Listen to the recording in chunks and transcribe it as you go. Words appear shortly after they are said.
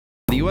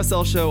The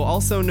USL show,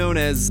 also known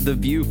as The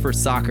View for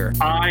Soccer.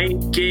 I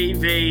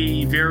gave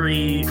a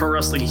very pro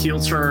wrestling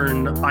heel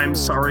turn, I'm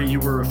sorry you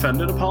were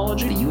offended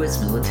apology. The U.S.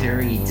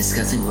 military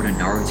discussing what a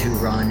Naruto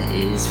run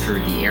is for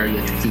the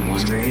Area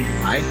 51 raid.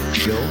 I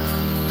feel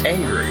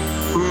angry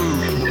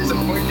and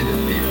disappointed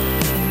in me.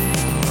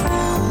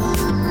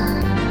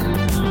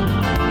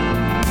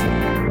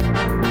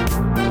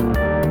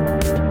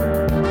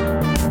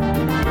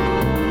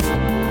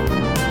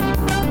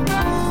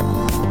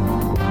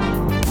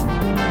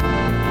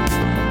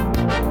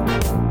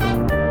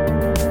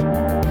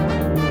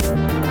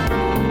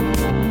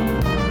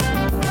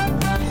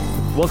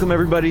 Welcome,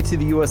 everybody, to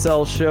the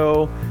USL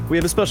show. We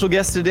have a special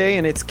guest today,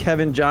 and it's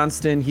Kevin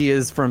Johnston. He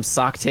is from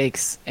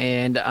Soctakes,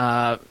 and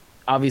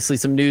obviously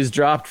some news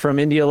dropped from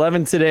Indy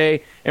 11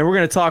 today, and we're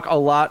going to talk a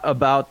lot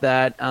about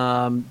that.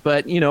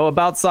 But, you know,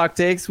 about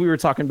Soctakes, we were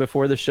talking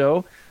before the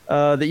show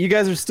that you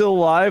guys are still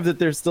alive, that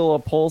there's still a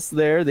pulse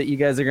there, that you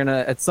guys are going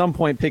to, at some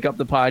point, pick up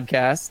the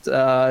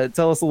podcast.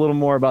 Tell us a little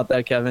more about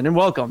that, Kevin, and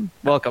welcome.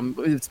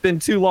 It's been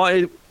too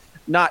long.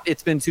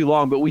 It's been too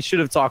long, but we should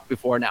have talked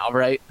before now,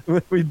 right?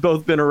 We've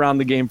both been around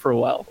the game for a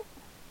while.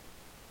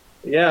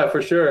 Yeah,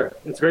 for sure.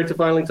 It's great to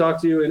finally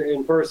talk to you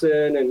in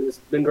person, and it's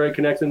been great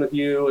connecting with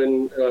you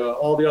and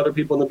all the other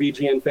people in the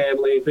BGN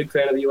family. Big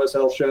fan of the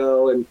USL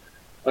show, and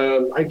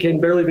I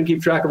can barely even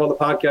keep track of all the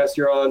podcasts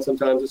you're on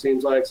sometimes, it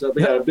seems like. So,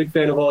 but yeah, big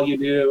fan of all you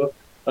do,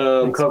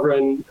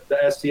 covering the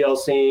STL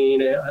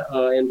scene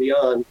and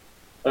beyond.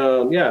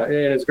 Yeah, and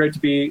it's great to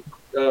be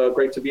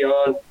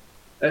on.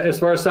 As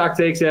far as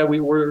Soctakes, yeah,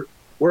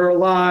 we're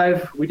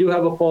alive. We do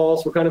have a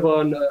pulse. We're kind of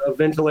on a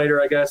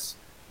ventilator, I guess.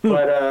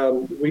 But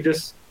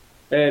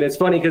and it's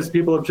funny because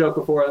people have joked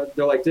before.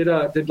 They're like, did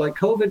like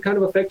COVID kind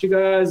of affect you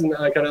guys? And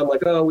I'm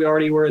like, oh, we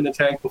already were in the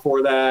tank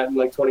before that in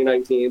like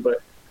 2019.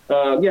 But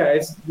yeah,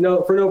 it's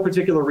for no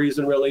particular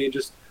reason really.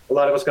 Just a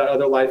lot of us got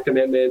other life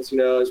commitments, you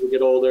know, as we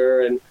get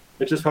older, and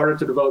it's just harder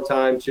to devote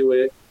time to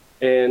it.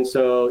 And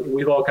so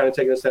we've all kind of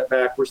taken a step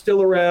back. We're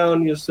still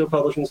around, you know, still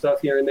publishing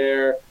stuff here and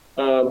there.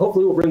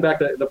 Hopefully we'll bring back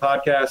the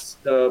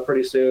podcast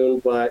pretty soon,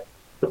 but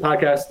the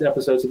podcast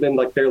episodes have been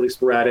like fairly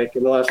sporadic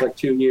in the last like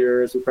 2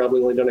 years. We've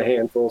probably only done a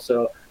handful.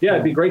 So yeah,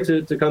 it'd be great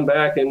to come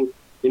back, and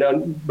you know,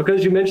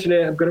 because you mentioned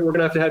it, we're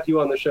gonna have to you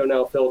on the show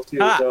now, Phil, too.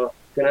 So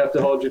gonna have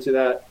to hold you to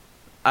that.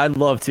 I'd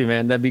love to,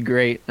 man. That'd be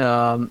great.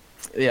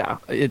 Yeah,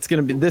 it's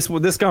gonna be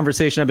this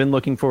conversation I've been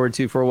looking forward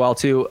to for a while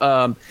too.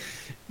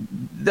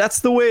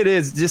 That's the way it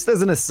is. Just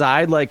as an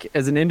aside, like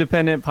as an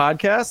independent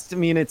podcast, I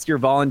mean, it's you're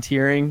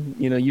volunteering,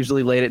 you know,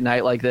 usually late at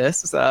night like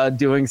this,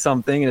 doing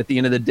something. And at the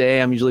end of the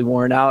day, I'm usually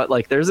worn out.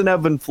 Like there's an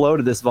ebb and flow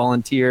to this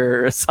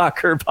volunteer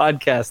soccer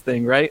podcast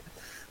thing, right?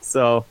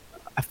 So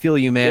I feel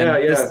you,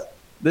 man. Yeah.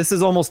 This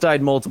has almost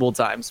died multiple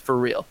times, for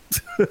real.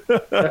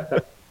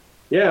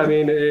 Yeah, I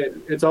mean,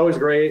 it's always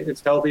great.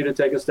 It's healthy to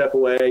take a step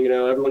away. You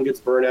know, everyone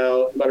gets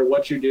burnout, no matter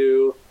what you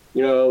do.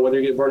 You know, whether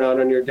you get burnout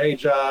on your day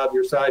job,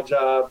 your side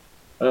job.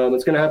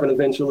 It's going to happen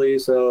eventually.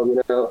 So,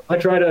 you know, I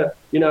try to,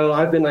 you know,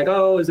 I've been like,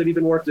 oh, is it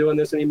even worth doing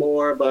this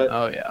anymore?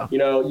 But, you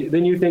know,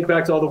 then you think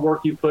back to all the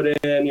work you put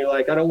in. You're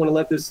like, I don't want to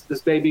let this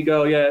baby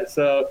go yet.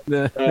 So,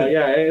 yeah,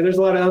 there's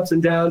a lot of ups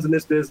and downs in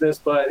this business,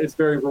 but it's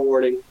very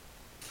rewarding.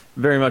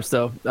 Very much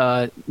so.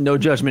 No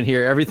judgment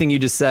here. Everything you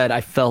just said,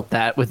 I felt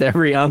that with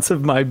every ounce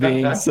of my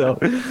being. So,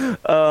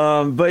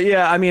 but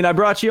yeah, I mean, I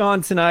brought you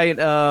on tonight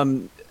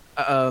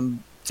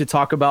to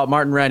talk about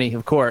Martin Rennie,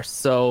 of course.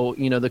 So,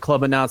 you know, the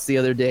club announced the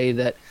other day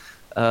that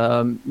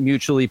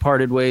mutually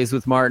parted ways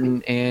with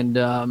Martin. And,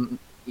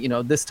 you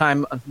know, this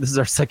time, this is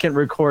our second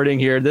recording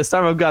here. This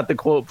time I've got the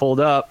quote pulled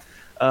up.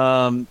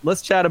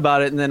 Let's chat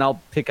about it, and then I'll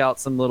pick out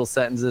some little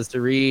sentences to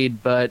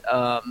read. But,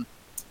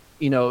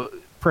 you know,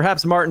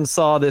 perhaps Martin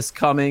saw this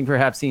coming.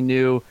 Perhaps he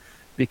knew,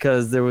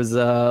 because there was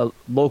a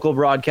local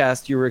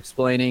broadcast you were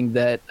explaining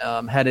that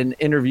had an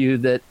interview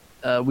that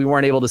we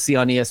weren't able to see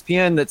on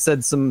ESPN that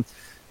said some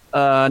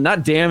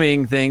not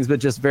damning things, but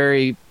just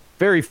very,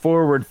 very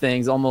forward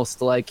things,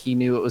 almost like he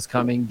knew it was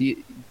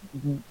coming.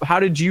 How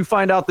did you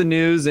find out the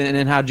news,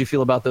 and how did you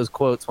feel about those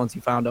quotes once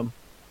you found them?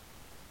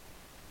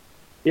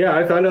 Yeah,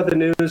 I found out the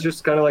news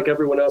just kind of like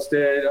everyone else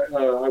did.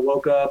 I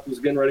woke up, was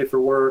getting ready for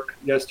work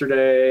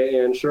yesterday,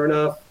 and sure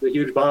enough, the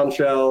huge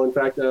bombshell. In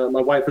fact,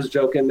 my wife was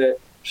joking that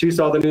she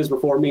saw the news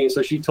before me,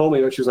 so she told me,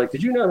 she was like,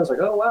 did you know? And I was like,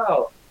 oh,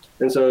 wow.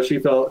 And so she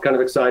felt kind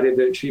of excited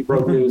that she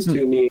broke news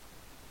to me.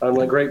 I'm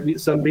like, great,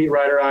 some beat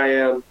writer I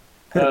am.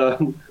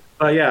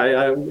 But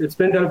yeah, it's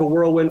been kind of a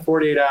whirlwind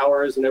 48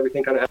 hours, and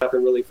everything kind of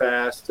happened really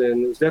fast.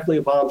 And it was definitely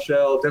a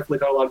bombshell, definitely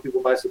caught a lot of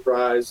people by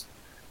surprise.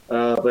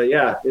 But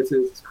yeah,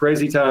 it's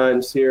crazy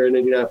times here in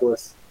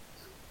Indianapolis.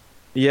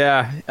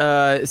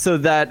 Yeah. So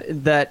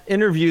that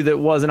interview that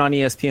wasn't on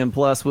ESPN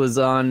Plus was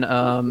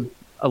on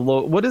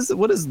what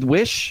is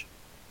Wish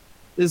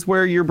is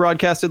where you're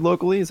broadcasted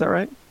locally. Is that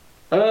right?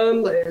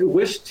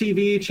 Wish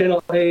TV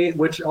Channel 8,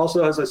 which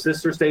also has a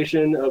sister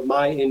station of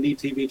My Indie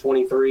TV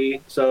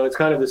 23. So it's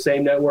kind of the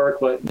same network,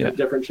 but a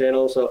different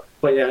channel. So,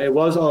 but yeah, it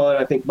was on,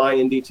 I think, My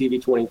Indie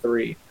TV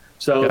 23.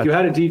 So if you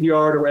had a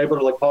DVR and were able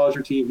to like pause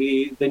your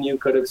TV, then you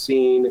could have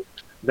seen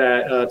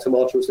that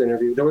tumultuous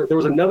interview. There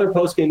was another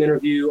post-game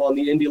interview on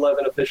the Indy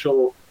 11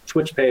 official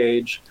Twitch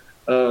page,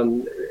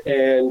 and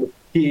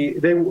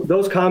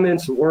those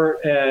comments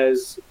weren't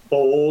as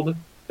bold.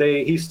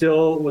 He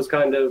still was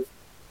kind of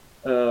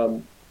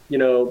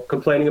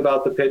complaining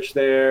about the pitch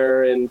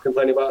there and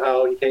complaining about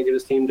how he can't get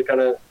his team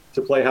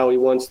to play how he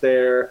wants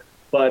there.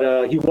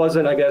 But he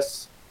wasn't, I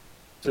guess,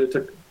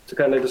 to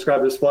kind of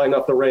describe it as flying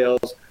off the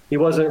rails. He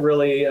wasn't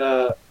really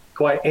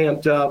quite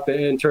amped up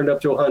and turned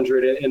up to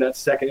 100 in that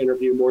second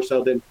interview, more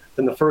so than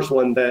the first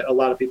one that a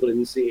lot of people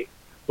didn't see.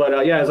 But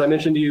as I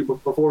mentioned to you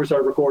before we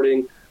started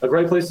recording, a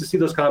great place to see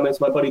those comments.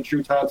 My buddy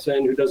Drew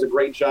Thompson, who does a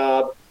great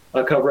job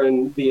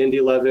covering the Indy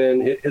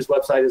 11. His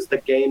website is The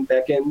Game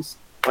Beckons.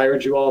 I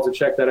urge you all to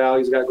check that out.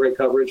 He's got great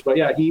coverage. But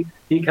he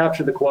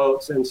captured the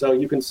quotes, and so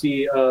you can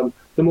see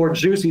the more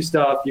juicy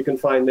stuff you can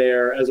find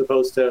there, as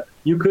opposed to,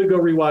 you could go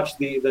rewatch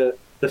the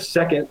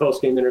second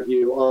post-game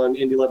interview on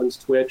Indy 11's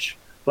Twitch,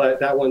 but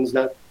that one's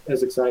not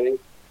as exciting.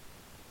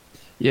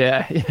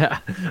 Yeah.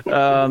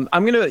 I'm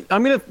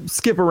gonna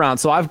skip around.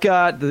 So I've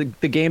got the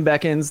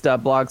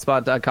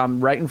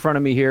gamebeckons.blogspot.com right in front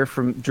of me here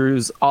from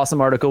Drew's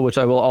awesome article, which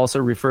I will also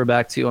refer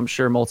back to, I'm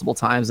sure, multiple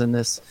times in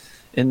this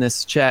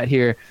chat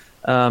here.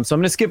 So I'm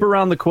going to skip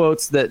around the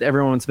quotes that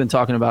everyone's been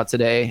talking about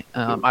today.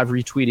 I've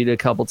retweeted a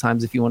couple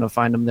times if you want to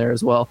find them there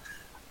as well.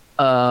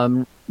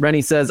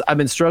 Rennie says, I've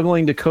been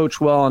struggling to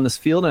coach well on this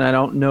field, and I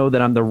don't know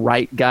that I'm the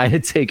right guy to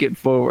take it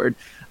forward.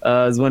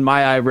 Is when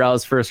my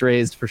eyebrows first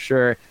raised, for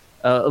sure.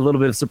 A little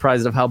bit of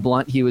surprise of how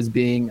blunt he was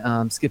being,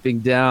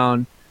 skipping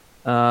down.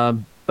 But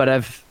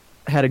I've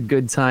had a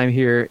good time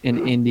here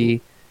in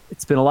Indy.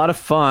 It's been a lot of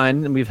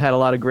fun, and we've had a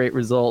lot of great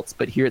results.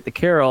 But here at the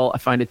Carroll, I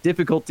find it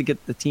difficult to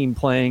get the team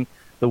playing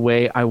the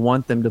way I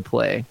want them to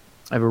play.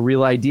 I have a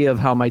real idea of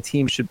how my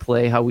team should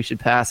play, how we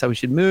should pass, how we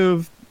should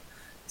move.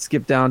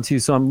 Skip down to,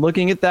 so I'm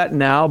looking at that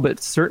now,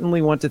 but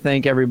certainly want to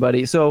thank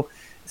everybody. So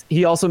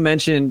he also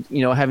mentioned,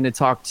 having to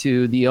talk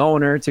to the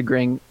owner, to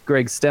Greg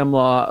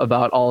Stemlaw,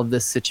 about all of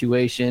this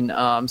situation.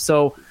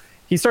 So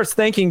he starts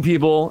thanking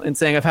people and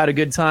saying, I've had a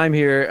good time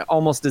here,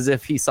 almost as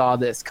if he saw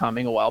this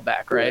coming a while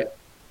back, right?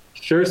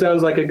 Sure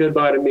sounds like a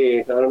goodbye to me.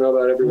 I don't know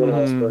about everyone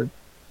else, but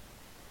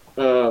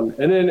and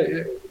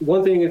then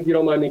one thing, if you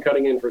don't mind me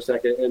cutting in for a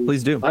second, and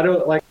please do.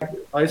 I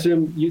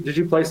assume did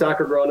you play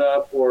soccer growing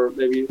up, or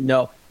maybe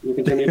no? You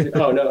continue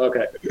to? Oh no,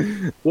 okay.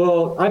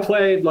 Well, I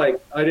played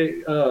I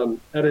did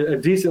at a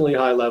decently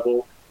high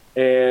level,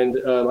 and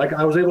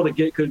I was able to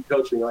get good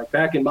coaching. Like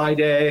back in my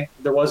day,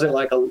 there wasn't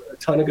a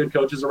ton of good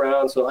coaches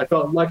around, so I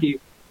felt lucky.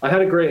 I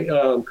had a great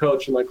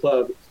coach in my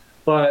club.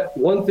 But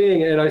one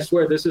thing, and I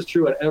swear this is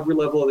true at every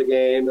level of the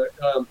game,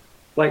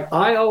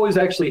 I always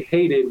actually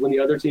hated when the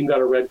other team got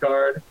a red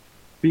card,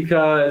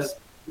 because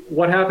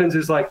what happens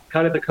is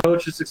kind of the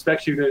coach just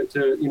expects you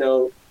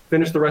to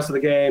finish the rest of the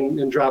game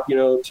and drop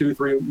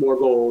 2-3 more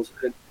goals.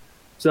 And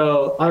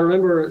so I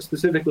remember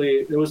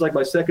specifically, it was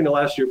my second to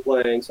last year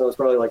playing, so I was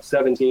probably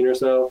 17 or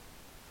so,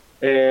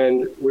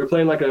 and we were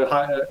playing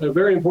a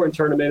very important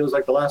tournament. It was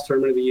the last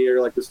tournament of the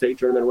year, the state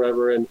tournament or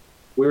whatever, and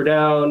we were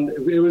down.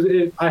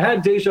 I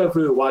had deja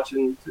vu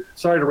watching.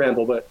 Sorry to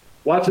ramble, but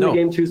watching the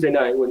game Tuesday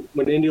night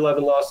when Indy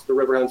 11 lost to the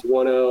Riverhounds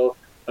 1-0.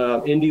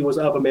 Indy was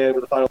up a man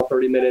for the final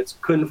 30 minutes,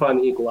 couldn't find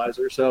the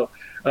equalizer. So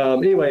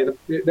anyway,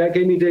 that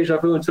gave me deja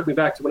vu and took me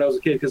back to when I was a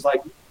kid, because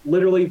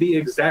literally the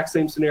exact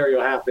same scenario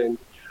happened.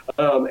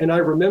 And I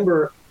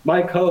remember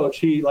my coach,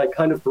 he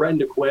kind of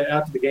threatened to quit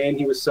after the game.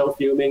 He was so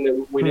fuming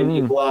that we didn't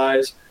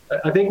equalize.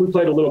 I think we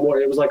played a little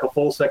more. It was a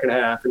full second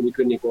half and we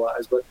couldn't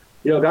equalize. But,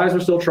 guys were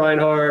still trying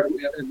hard.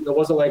 It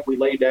wasn't we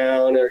laid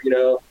down or,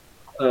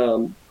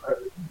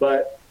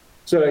 but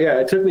so, yeah,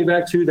 it took me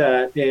back to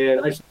that.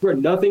 And I swear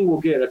nothing will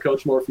get a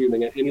coach more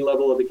fuming at any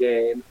level of the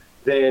game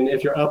than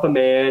if you're up a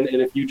man and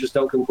if you just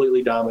don't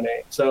completely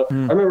dominate. So I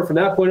remember from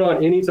that point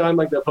on, anytime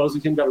the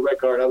opposing team got a red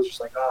card, I was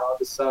just oh,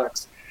 this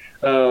sucks.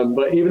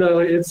 But even though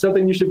it's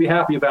something you should be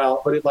happy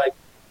about, but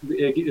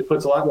it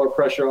puts a lot more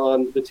pressure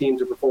on the team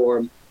to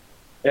perform.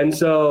 And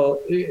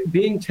so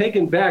being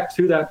taken back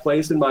to that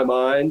place in my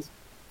mind,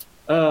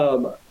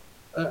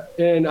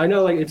 and I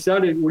know it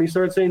sounded, when he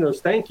started saying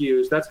those thank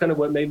yous, that's kind of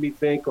what made me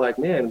think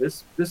man,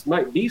 this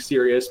might be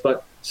serious.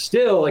 But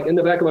still, in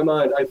the back of my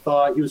mind, I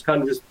thought he was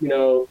kind of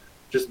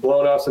just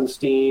blowing off some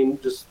steam,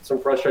 just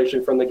some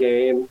frustration from the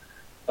game.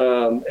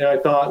 And I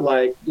thought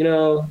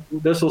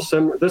this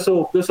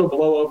will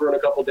blow over in a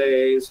couple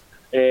days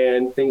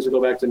and things will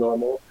go back to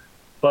normal.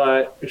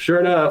 But sure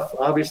enough,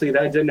 obviously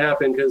that didn't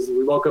happen, because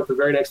we woke up the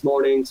very next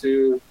morning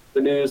to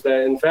the news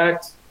that, in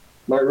fact,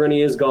 Martin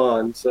Rennie is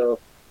gone. So,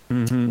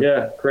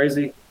 yeah,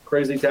 crazy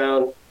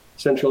town,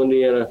 central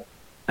Indiana.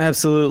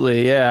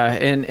 Absolutely, yeah.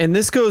 And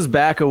this goes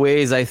back a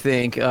ways, I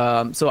think.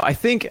 So I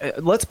think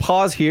let's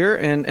pause here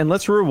and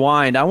let's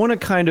rewind. I want to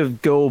kind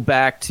of go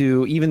back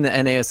to even the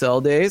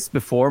NASL days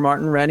before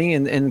Martin Rennie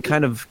and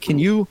kind of, can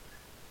you...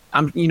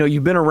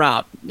 you've been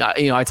around.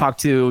 I talked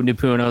to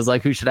Nipun. I was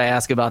like, who should I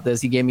ask about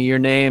this? He gave me your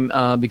name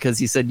because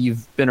he said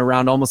you've been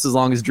around almost as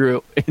long as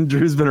Drew, and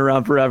Drew's been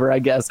around forever, I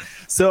guess.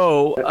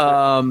 So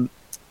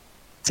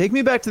take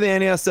me back to the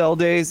NASL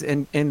days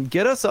and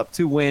get us up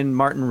to when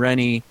Martin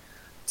Rennie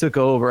took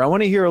over. I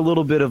want to hear a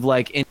little bit of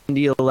like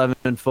Indy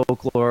 11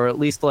 folklore, or at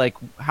least like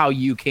how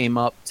you came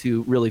up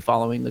to really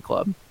following the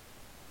club.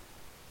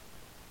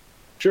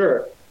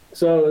 Sure.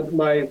 So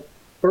my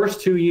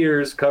first 2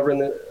 years following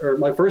the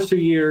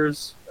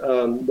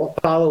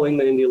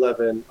Indy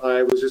 11,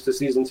 I was just a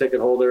season ticket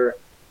holder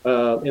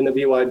in the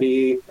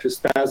BYB,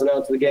 just spazzing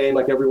out to the game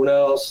like everyone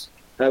else,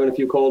 having a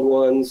few cold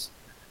ones.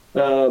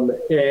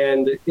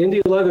 And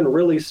Indy 11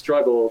 really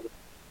struggled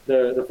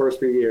the first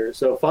few years.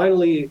 So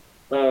finally,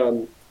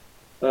 I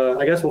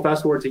guess we'll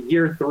fast forward to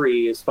year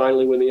 3 is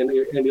finally when the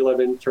Indy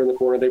 11 turned the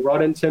corner. They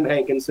brought in Tim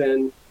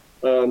Hankinson,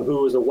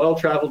 who was a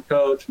well-traveled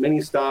coach,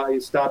 many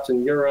stops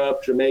in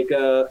Europe,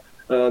 Jamaica.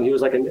 He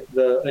was like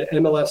the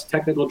MLS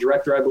technical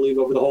director, I believe,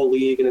 over the whole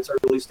league in its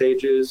early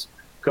stages.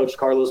 Coached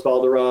Carlos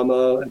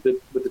Valderrama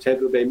with the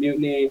Tampa Bay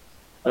Mutiny.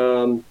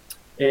 And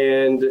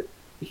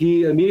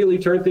he immediately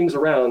turned things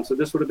around. So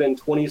this would have been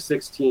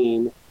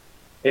 2016.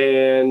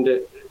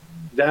 And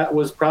that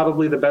was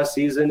probably the best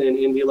season in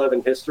Indy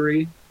 11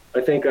 history.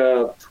 I think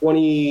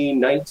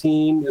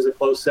 2019 is a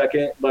close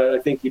second, but I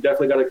think you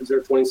definitely got to consider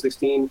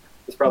 2016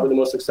 as probably the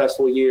most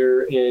successful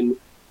year in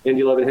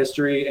Indy 11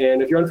 history.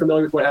 And if you're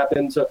unfamiliar with what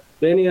happened, so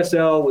the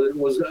NASL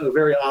was a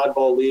very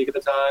oddball league at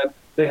the time.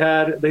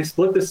 They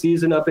split the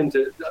season up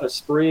into a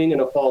spring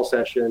and a fall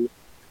session.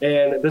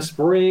 And the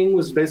spring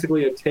was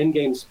basically a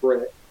 10-game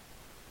sprint.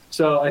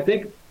 So I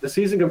think the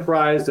season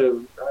comprised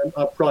of,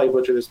 I'll probably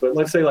butcher this, but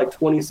let's say like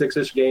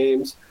 26-ish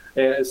games,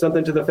 and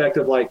something to the effect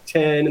of like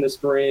 10 in the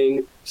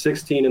spring,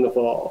 16 in the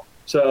fall.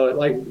 So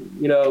like,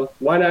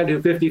 why not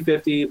do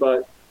 50-50?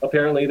 But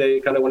apparently they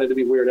kind of wanted to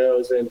be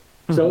weirdos. And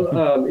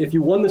so if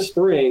you won the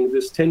spring,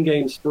 this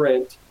 10-game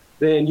sprint,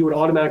 then you would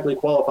automatically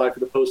qualify for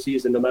the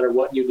postseason no matter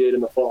what you did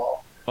in the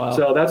fall. Wow.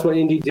 So that's what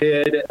Indy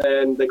did,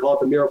 and they call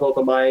it the Miracle at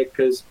the Mike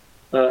because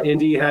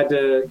Indy had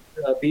to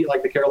beat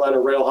like the Carolina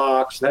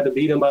Railhawks, had to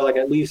beat them by like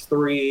at least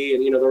 3,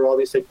 and there were all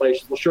these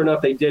stipulations. Well, sure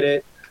enough, they did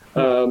it,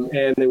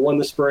 and they won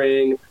the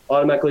spring,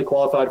 automatically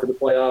qualified for the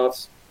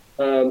playoffs,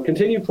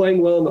 continued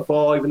playing well in the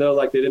fall, even though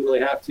like they didn't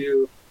really have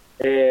to,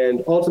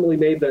 and ultimately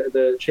made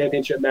the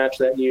championship match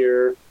that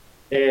year,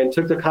 and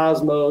took the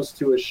Cosmos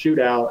to a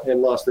shootout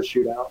and lost the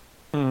shootout.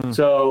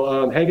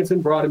 So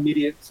Hankinson brought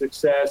immediate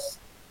success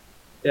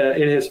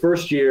in his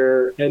first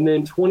year, and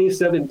then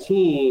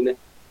 2017.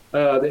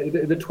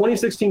 The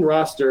 2016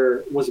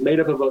 roster was made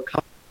up of a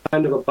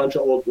bunch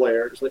of old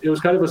players. It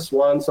was kind of a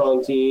swan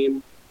song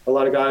team. A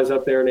lot of guys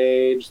up there in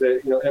age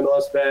that,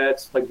 MLS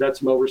vets, like vets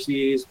from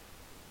overseas.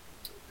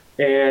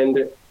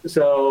 And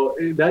so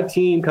that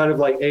team kind of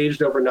like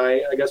aged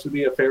overnight, I guess would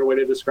be a fair way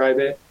to describe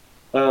it.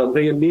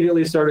 They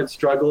immediately started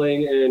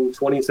struggling in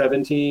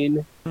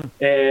 2017.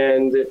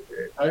 And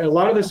a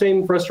lot of the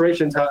same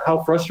frustrations,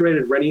 how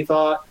frustrated Rennie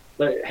thought.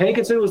 But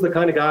Hankinson was the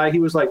kind of guy, he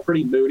was like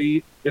pretty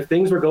moody. If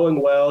things were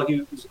going well,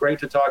 he was great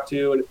to talk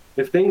to. And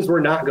if things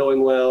were not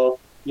going well,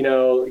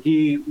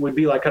 he would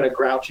be like kind of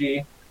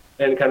grouchy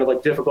and kind of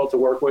like difficult to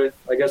work with,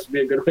 I guess would be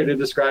a good way to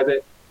describe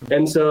it.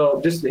 And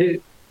so just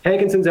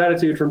Hankinson's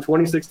attitude from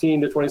 2016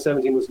 to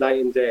 2017 was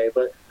night and day.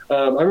 But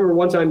I remember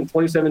one time in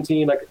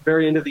 2017, like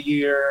very end of the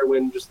year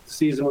when just the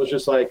season was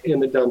just like in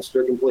the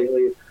dumpster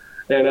completely.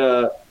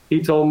 And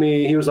he told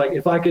me, he was like,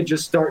 if I could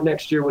just start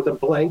next year with a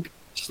blank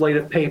slate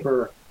of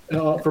paper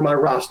for my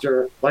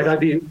roster, like I'd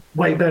be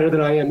way better than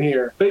I am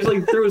here.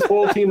 Basically threw his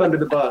whole team under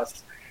the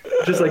bus.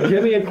 Just like,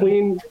 give me a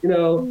clean,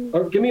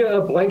 or give me a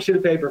blank sheet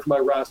of paper for my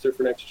roster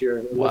for next year.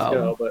 And let's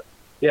go. But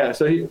yeah,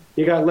 so he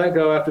got let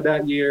go after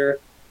that year.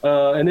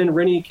 And then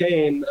Rennie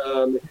came.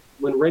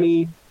 When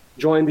Rennie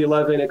joined the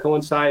 11, it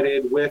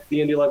coincided with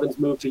the Indy 11's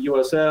move to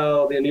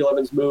USL, the Indy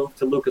 11's move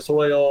to Lucas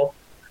Oil.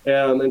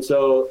 And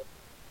so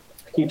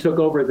he took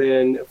over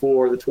then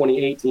for the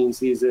 2018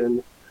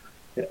 season.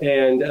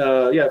 And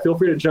feel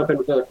free to jump in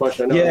with another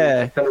question. I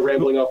know I'm kind of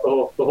rambling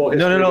off the whole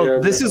history. No.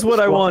 This is what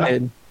I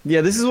wanted.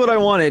 Yeah, this is what I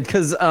wanted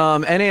because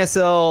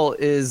NASL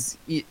is.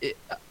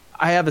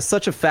 I have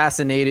such a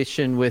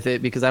fascination with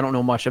it because I don't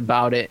know much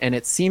about it, and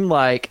it seemed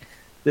like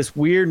this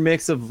weird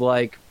mix of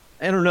like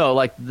I don't know,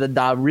 like the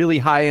really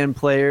high end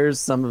players,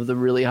 some of the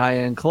really high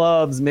end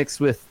clubs mixed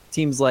with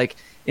teams like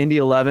Indy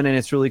 11, and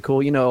it's really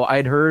cool.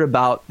 I'd heard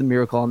about the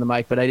Miracle on the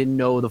Mic, but I didn't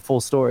know the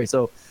full story.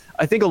 So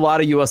I think a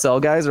lot of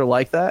USL guys are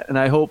like that, and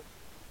I hope,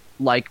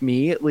 like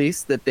me at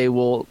least, that they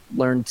will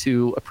learn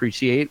to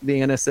appreciate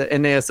the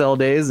NASL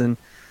days and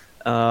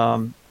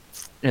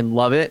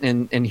love it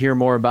and hear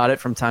more about it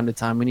from time to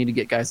time. We need to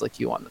get guys like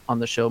you on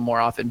the show more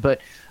often.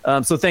 But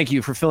so thank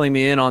you for filling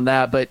me in on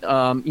that. But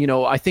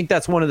I think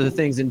that's one of the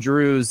things in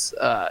Drew's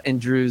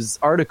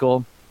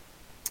article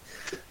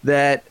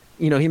that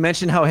he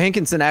mentioned how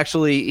Hankinson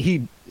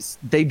actually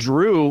they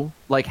drew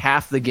like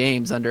half the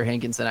games under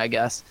Hankinson, I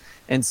guess.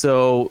 And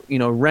so,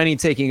 Rennie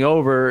taking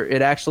over,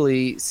 it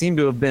actually seemed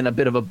to have been a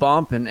bit of a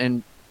bump,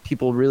 and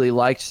people really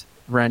liked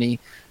Rennie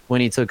when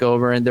he took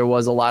over, and there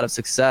was a lot of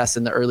success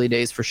in the early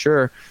days for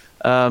sure.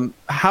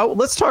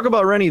 Let's talk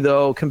about Rennie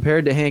though.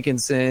 Compared to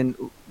Hankinson,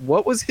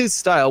 what was his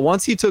style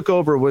once he took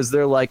over? Was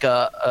there like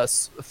a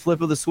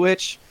flip of the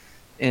switch,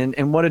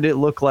 and what did it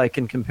look like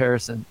in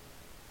comparison?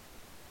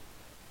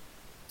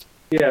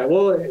 Yeah,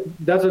 well,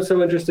 that's what's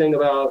so interesting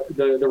about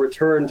the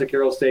return to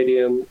Carroll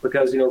Stadium,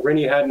 because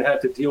Rennie hadn't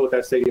had to deal with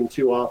that stadium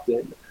too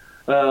often.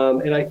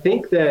 And I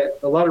think that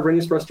a lot of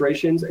Rennie's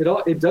frustrations,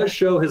 it does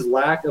show his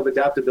lack of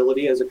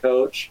adaptability as a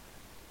coach,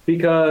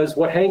 because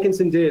what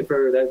Hankinson did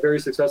for that very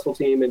successful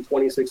team in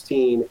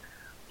 2016,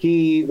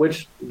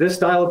 which this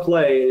style of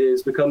play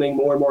is becoming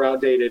more and more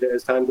outdated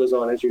as time goes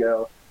on, as you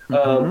know,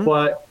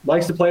 but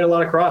likes to play in a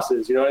lot of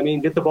crosses, you know what I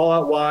mean? Get the ball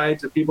out wide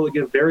to people that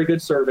give very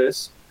good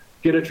service,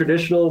 get a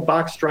traditional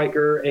box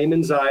striker,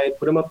 Ayman Zaid,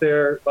 put him up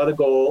there by the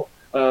goal.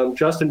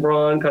 Justin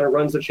Braun kind of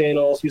runs the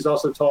channels. He's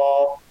also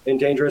tall and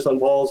dangerous on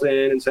balls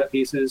in and set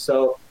pieces.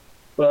 So,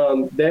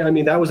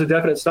 that was a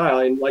definite style.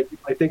 And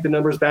I think the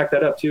numbers back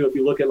that up too. If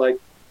you look at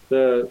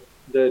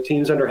the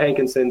teams under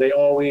Hankinson, they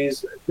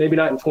always, maybe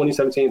not in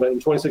 2017, but in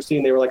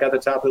 2016, they were at the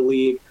top of the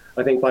league,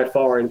 I think by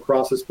far, and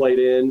crosses played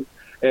in.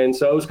 And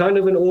so it was kind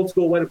of an old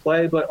school way to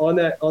play, but on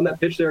that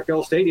pitch there at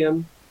Carroll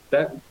Stadium,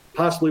 that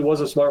possibly was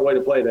a smart way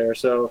to play there.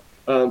 So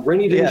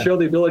Rennie didn't show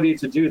the ability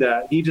to do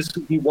that.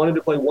 He wanted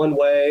to play one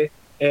way,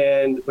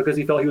 and because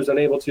he felt he was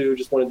unable to,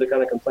 just wanted to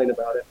kind of complain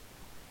about it.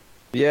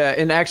 Yeah,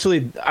 and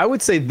actually, I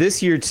would say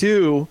this year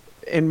too,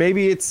 and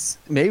maybe it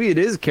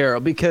is Carroll,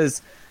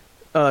 because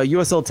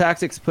USL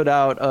Tactics put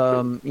out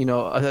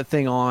a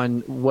thing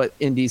on what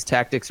Indy's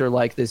tactics are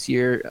like this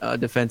year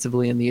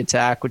defensively in the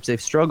attack, which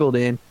they've struggled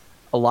in.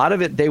 A lot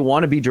of it, they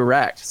want to be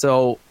direct.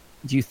 So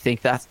do you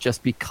think that's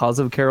just because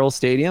of Carroll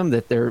Stadium,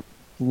 that they're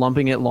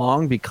lumping it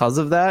long because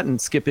of that and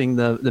skipping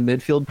the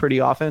midfield pretty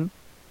often?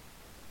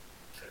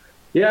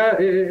 Yeah,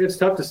 it's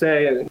tough to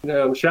say.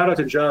 And shout out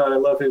to John. I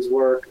love his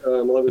work. I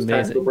love his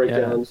tactical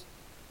breakdowns.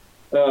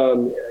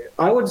 Yeah.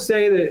 I would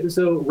say that,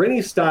 so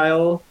Rennie's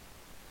style,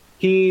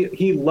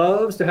 he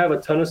loves to have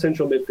a ton of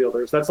central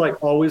midfielders. That's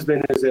always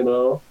been his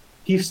MO.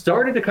 He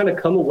started to kind of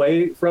come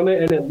away from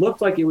it, and it looked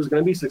like it was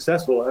going to be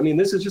successful. I mean,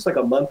 this is just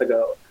a month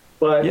ago.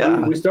 But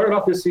we started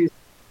off this season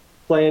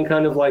playing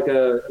kind of like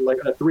a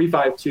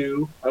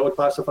 3-5-2, I would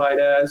classify it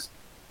as.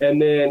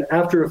 And then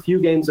after a few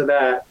games of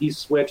that, he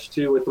switched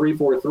to a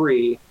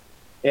 3-4-3.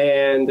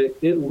 And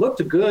it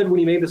looked good when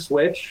he made the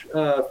switch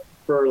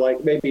for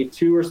maybe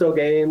 2 or so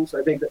games.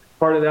 I think that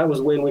part of that was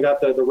when we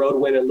got the road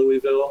win at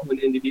Louisville, when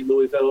Indy beat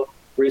Louisville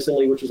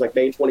recently, which was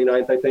May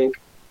 29th, I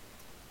think.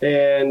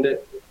 And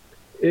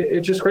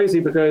it's just crazy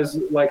because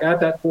at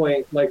that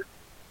point,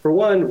 for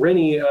one,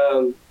 Rennie,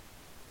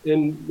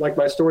 in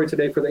my story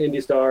today for the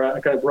Indy Star, I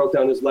kind of broke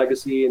down his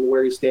legacy and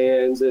where he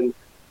stands. And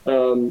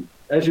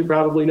as you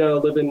probably know,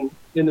 living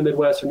in the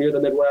Midwest or near the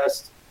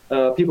Midwest,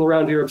 people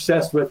around here are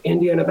obsessed with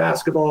Indiana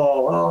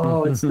basketball.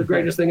 Oh, it's the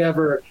greatest thing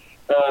ever,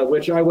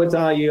 which I would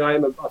tell you, I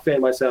am a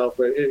fan myself,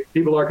 but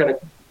people are kind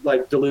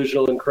of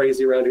delusional and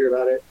crazy around here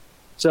about it.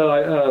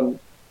 So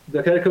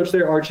the head coach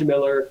there, Archie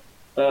Miller,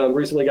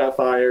 recently got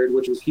fired,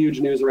 which was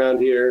huge news around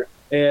here.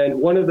 And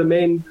one of the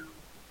main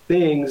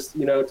things,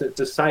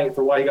 to cite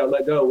for why he got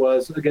let go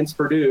was against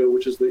Purdue,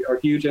 which is our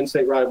huge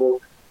in-state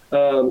rival.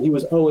 He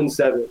was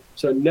 0-7,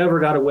 so never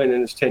got a win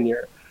in his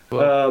tenure.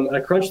 Wow. I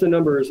crunched the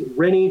numbers.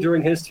 Rennie,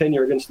 during his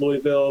tenure against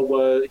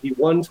Louisville, he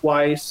won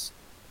twice,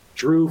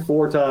 drew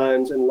 4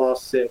 times, and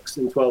lost 6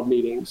 in 12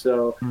 meetings.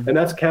 So, and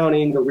that's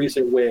counting the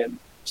recent win.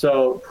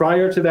 So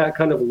prior to that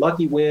kind of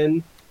lucky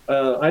win,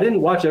 I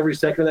didn't watch every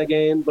second of that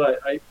game, but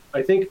I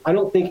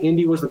don't think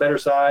Indy was the better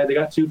side. They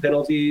got 2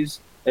 penalties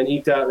and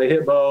they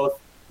hit both,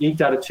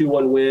 eked out a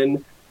 2-1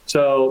 win.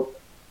 So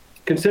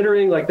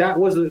considering that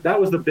was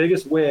the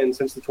biggest win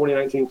since the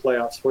 2019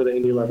 playoffs for the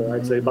Indy 11,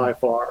 I'd say by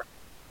far.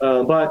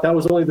 But that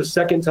was only the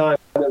second time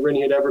that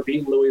Rennie had ever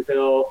beaten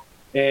Louisville.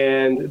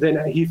 And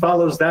then he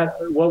follows that,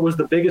 what was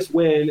the biggest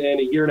win in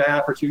a year and a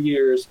half or 2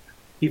 years,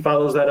 he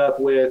follows that up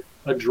with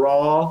a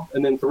draw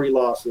and then 3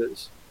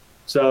 losses.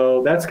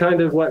 So that's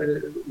kind of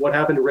what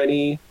happened to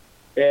Rennie.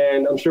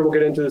 And I'm sure we'll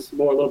get into this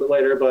more a little bit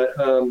later, but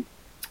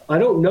I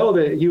don't know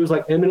that he was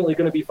imminently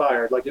going to be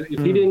fired. If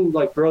he didn't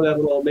throw that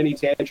little mini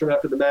tantrum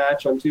after the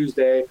match on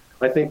Tuesday,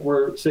 I think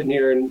we're sitting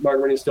here and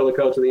Martin Rennie's still the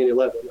coach of the Indy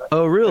 11.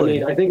 Oh, really?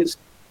 I mean, I think it's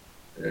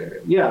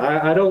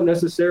I don't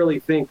necessarily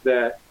think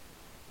that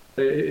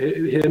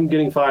him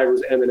getting fired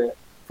was imminent,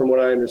 from what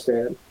I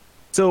understand.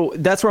 So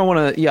that's where I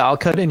want to, I'll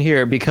cut in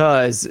here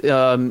because,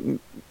 and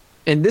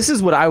this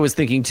is what I was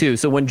thinking too.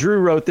 So when Drew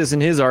wrote this in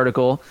his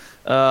article,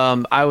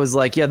 I was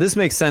like, this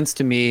makes sense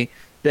to me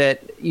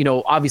that,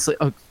 obviously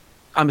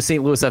I'm a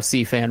St. Louis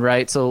FC fan,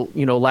 right? So,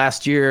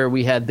 last year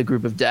we had the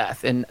group of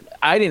death and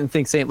I didn't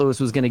think St. Louis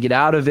was going to get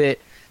out of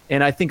it.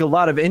 And I think a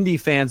lot of Indy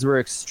fans were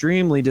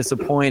extremely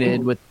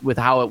disappointed with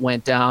how it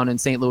went down, and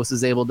St. Louis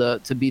is able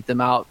to beat them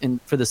out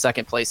for the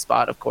second place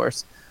spot, of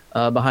course,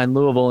 behind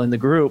Louisville in the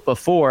group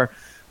before.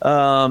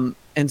 And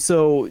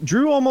so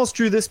Drew almost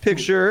drew this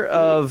picture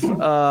of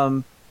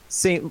the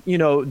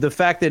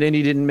fact that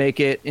Indy didn't make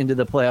it into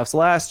the playoffs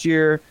last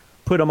year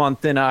put him on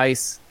thin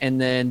ice. And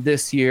then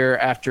this year,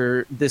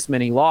 after this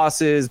many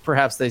losses,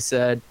 perhaps they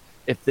said,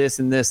 if this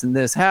and this and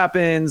this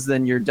happens,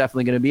 then you're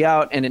definitely going to be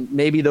out. And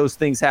maybe those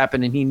things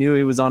happened and he knew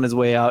he was on his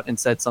way out and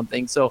said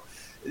something. So,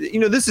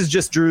 this is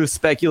just Drew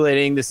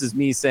speculating. This is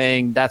me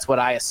saying that's what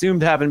I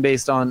assumed happened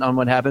based on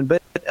what happened.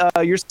 But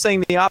you're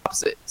saying the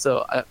opposite.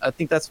 So I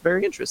think that's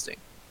very interesting.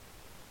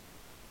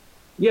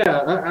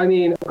 Yeah, I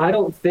mean, I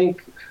don't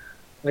think,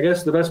 I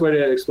guess the best way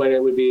to explain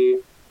it would be,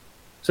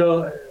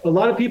 so a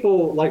lot of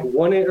people like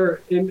wanted,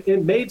 or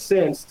it made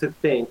sense to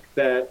think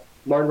that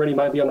Martin Rennie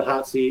might be on the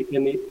hot seat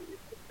in the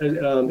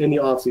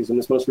offseason,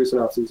 this most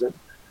recent offseason.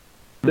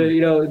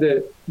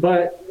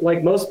 But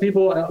like most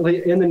people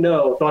in the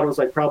know thought it was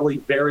like probably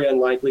very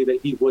unlikely that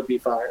he would be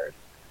fired.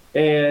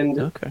 And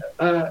okay.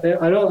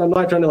 I'm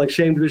not trying to like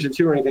shame Division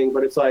II or anything,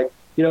 but it's like,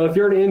 if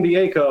you're an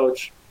NBA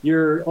coach,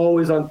 you're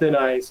always on thin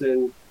ice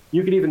and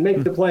you could even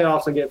make the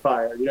playoffs and get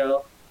fired.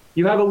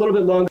 You have a little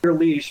bit longer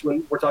leash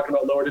when we're talking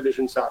about lower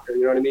division soccer.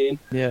 You know what I mean?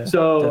 Yeah.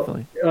 So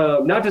definitely.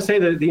 Not to say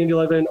that the Indy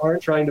 11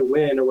 aren't trying to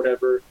win or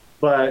whatever,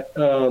 but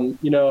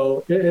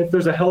if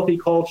there's a healthy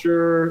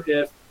culture,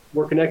 if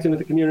we're connecting with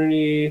the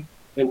community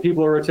and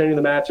people are attending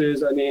the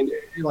matches, I mean,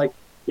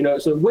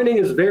 so winning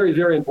is very,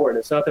 very important.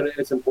 It's not that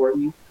it's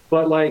important,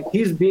 but like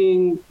he's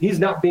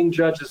not being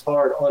judged as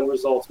hard on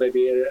results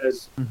maybe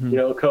as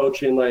a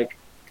coach in like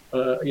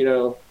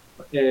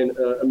in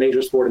a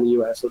major sport in the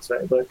U.S. let's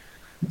say. But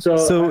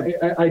so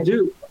I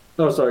do.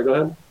 Oh, sorry. Go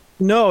ahead.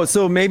 No,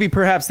 so maybe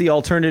perhaps the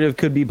alternative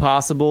could be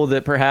possible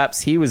that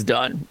perhaps he was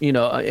done,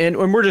 and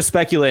we're just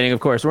speculating, of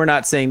course. We're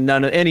not saying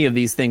any of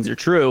these things are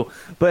true,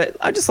 but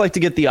I just like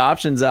to get the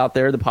options out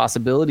there, the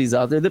possibilities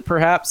out there that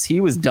perhaps he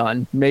was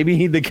done.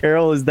 Maybe the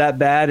Carroll is that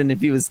bad, and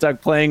if he was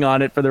stuck playing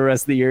on it for the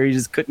rest of the year, he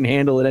just couldn't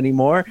handle it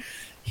anymore.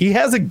 He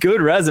has a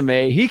good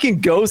resume. He can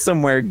go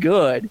somewhere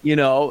good,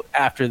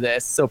 after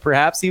this. So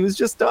perhaps he was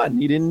just done.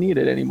 He didn't need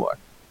it anymore.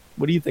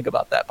 What do you think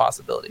about that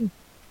possibility?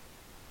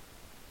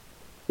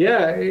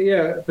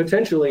 Yeah,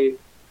 potentially.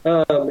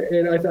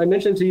 And I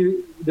mentioned to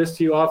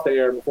you off the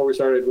air before we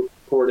started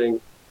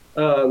recording.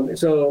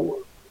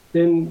 So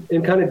in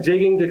kind of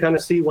digging to kind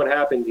of see what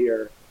happened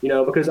here,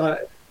 because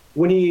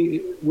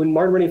when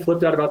Martin Rennie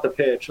flipped out about the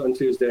pitch on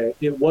Tuesday,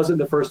 it wasn't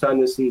the first time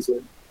this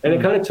season. And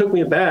it kind of took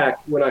me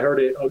aback when I heard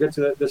it. I'll get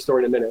to this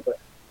story in a minute, but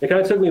it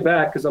kind of took me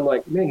back because I'm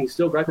like, man, he's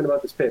still griping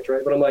about this pitch,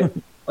 right? But I'm like,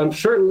 I'm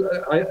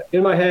sure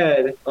in my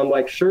head, I'm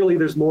like, surely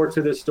there's more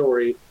to this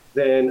story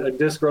than a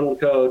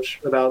disgruntled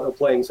coach about a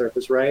playing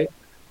surface, right?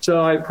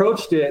 So I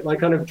approached it like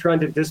kind of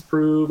trying to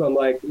disprove. I'm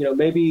like,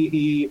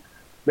 maybe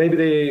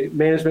the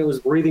management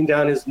was breathing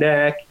down his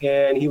neck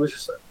and he was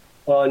just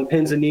on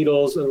pins and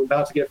needles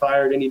about to get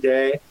fired any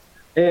day.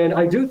 And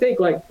I do think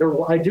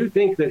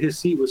that his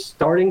seat was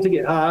starting to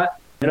get hot,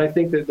 and I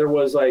think that there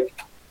was like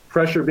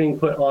pressure being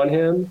put on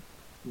him.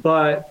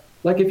 But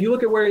like if you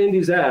look at where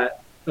Indy's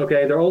at,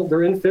 okay,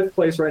 they're in 5th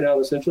place right now in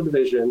the Central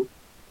Division.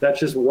 That's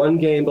just one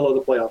game below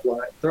the playoff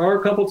line. There are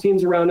a couple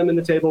teams around them in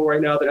the table right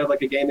now that have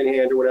like a game in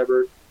hand or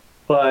whatever,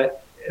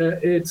 but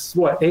it's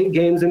 8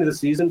 games into the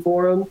season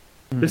for them.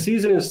 The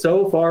season is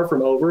so far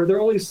from over.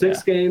 They're only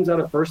 6 games out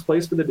of first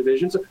place for the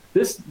division. So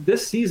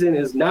this season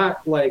is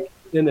not like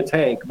in the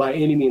tank by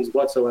any means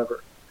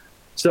whatsoever.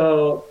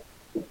 So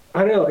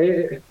I don't know.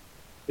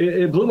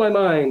 It blew my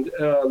mind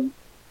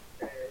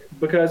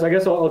because I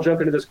guess I'll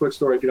jump into this quick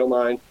story if you don't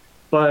mind.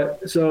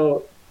 But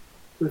so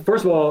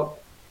first of all,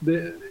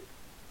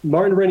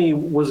 Martin Rennie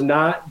was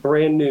not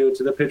brand new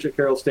to the pitch at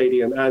Carroll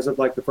Stadium as of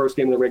like the first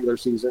game of the regular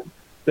season.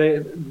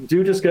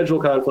 Due to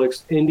schedule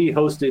conflicts, Indy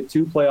hosted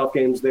 2 playoff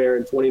games there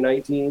in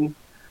 2019,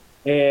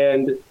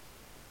 and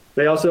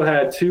they also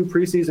had 2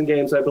 preseason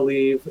games, I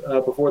believe,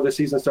 before the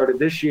season started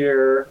this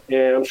year,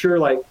 and I'm sure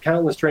like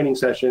countless training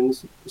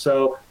sessions.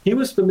 So he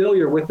was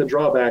familiar with the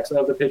drawbacks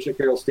of the pitch at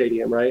Carroll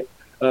Stadium, right,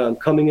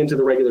 coming into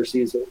the regular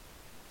season.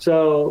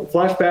 So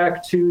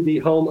flashback to the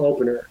home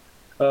opener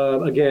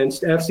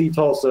against FC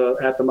Tulsa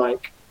at the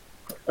Mike.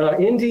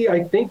 Indy,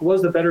 I think,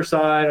 was the better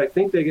side. I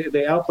think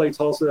they outplayed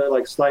Tulsa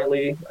like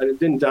slightly. It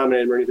didn't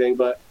dominate them or anything,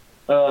 but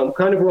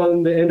kind of were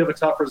on the end of a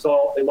tough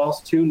result. They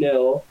lost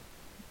 2-0,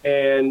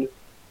 and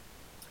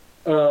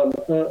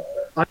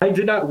I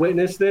did not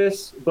witness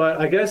this, but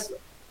I guess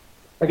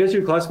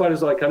you classify it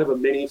as like kind of a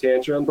mini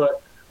tantrum.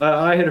 But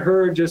I had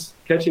heard just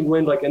catching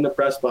wind like in the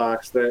press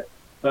box that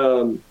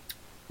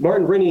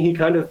Martin Rennie, he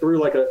kind of threw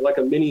like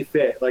a mini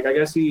fit. Like I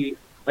guess he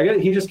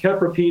just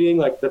kept repeating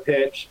like the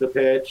pitch.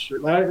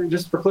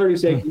 Just for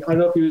clarity's sake, I don't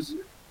know if he was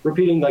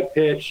repeating like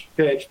pitch,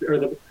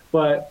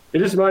 but it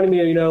just reminded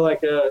me of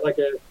like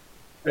an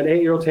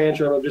 8-year-old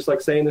tantrum of just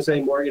like saying the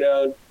same word,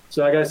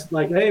 So I guess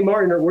like, hey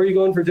Martin, where are you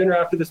going for dinner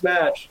after this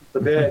match? The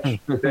pitch,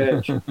 the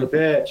pitch, the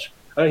pitch.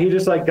 He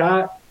just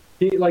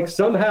like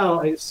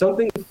somehow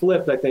something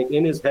flipped, I think,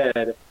 in his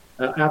head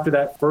after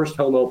that first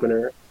home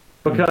opener,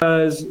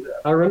 because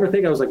I remember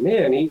thinking, I was like,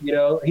 man,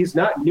 he's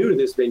not new to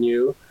this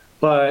venue.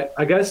 But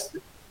I guess,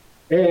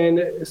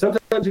 and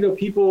sometimes,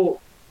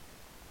 people,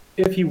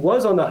 if he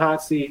was on the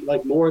hot seat,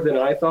 like more than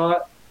I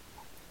thought,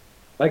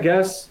 I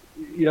guess,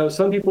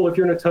 some people, if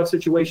you're in a tough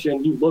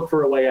situation, you look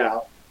for a way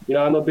out.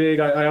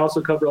 I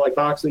also cover like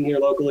boxing here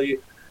locally.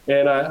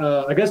 And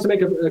I guess to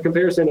make a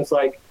comparison, it's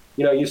like,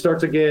 you start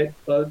to get,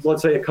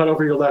 let's say, a cut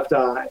over your left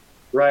eye,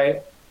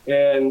 right?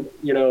 And,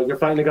 you're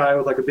fighting a guy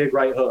with like a big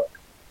right hook.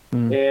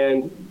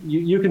 And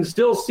you can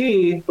still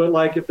see, but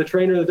like if the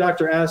trainer or the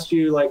doctor asks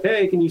you like,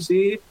 hey, can you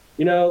see?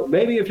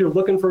 Maybe if you're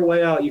looking for a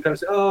way out, you kind of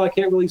say, oh, I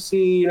can't really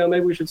see,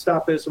 maybe we should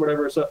stop this or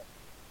whatever. So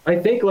I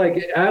think like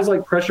as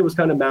like pressure was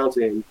kind of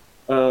mounting,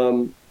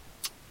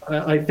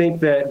 I think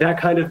that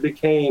kind of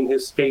became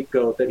his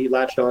scapegoat that he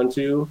latched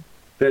onto,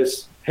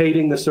 this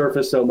hating the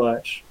surface so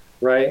much,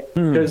 right?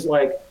 Because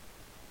like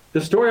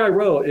the story I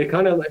wrote, it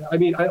kind of,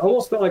 I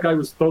almost felt like I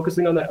was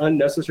focusing on that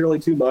unnecessarily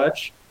too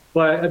much.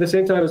 But at the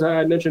same time, as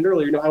I mentioned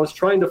earlier, I was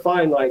trying to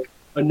find like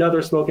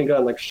another smoking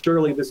gun, like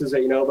surely this is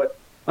it, but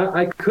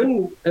I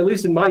couldn't, at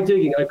least in my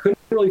digging, I couldn't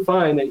really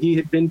find that he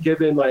had been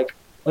given like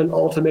an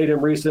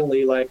ultimatum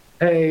recently, like,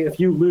 hey, if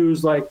you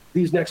lose like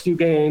these next 2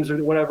 games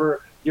or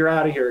whatever, you're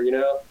out of here,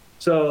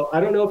 So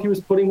I don't know if he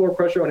was putting more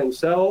pressure on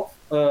himself.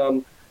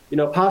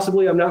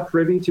 Possibly I'm not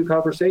privy to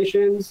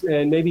conversations,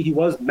 and maybe he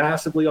was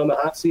massively on the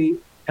hot seat,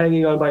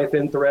 hanging on by a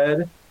thin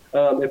thread.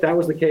 If that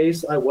was the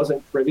case, I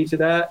wasn't privy to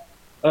that.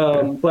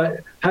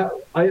 But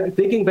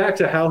thinking back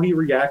to how he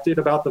reacted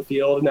about the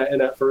field in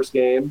that first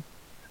game,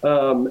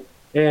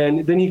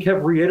 and then he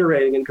kept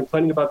reiterating and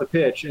complaining about the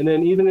pitch, and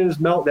then even in his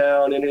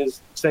meltdown and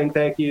his saying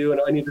thank you and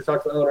I need to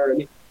talk to the owner,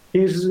 and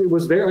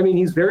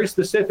he's very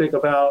specific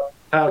about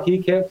how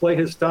he can't play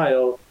his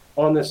style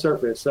on this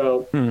surface.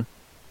 So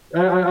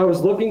I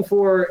was looking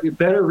for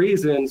better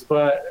reasons,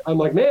 but I'm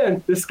like,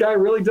 man, this guy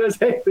really does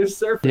hate this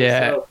surface.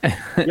 Yeah, so,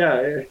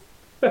 yeah,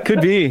 could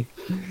be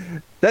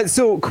that.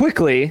 So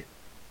quickly,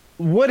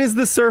 what is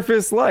the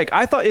surface like?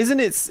 I thought, isn't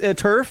it a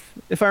turf?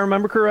 If I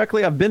remember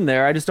correctly, I've been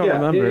there. I just don't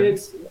remember.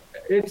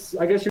 It's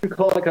I guess you could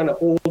call it kind of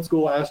old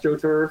school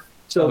AstroTurf.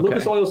 So Okay.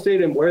 Lucas Oil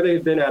Stadium, where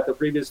they've been at the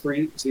previous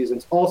 3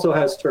 seasons, also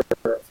has turf,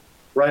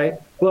 right?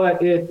 But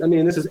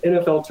this is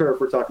NFL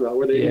turf we're talking about,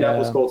 where the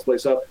Indianapolis Colts play.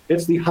 So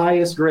it's the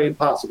highest grade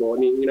possible.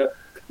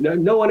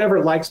 No one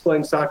ever likes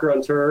playing soccer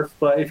on turf,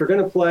 but if you're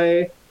going to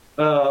play,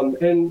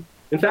 and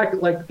in fact,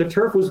 like the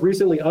turf was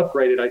recently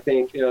upgraded, I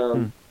think,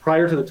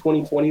 prior to the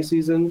 2020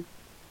 season.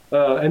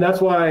 And that's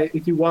why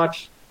if you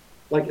watch,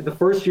 like the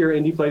first year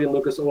Indy played in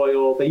Lucas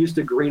Oil, they used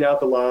to green out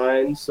the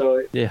lines,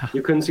 so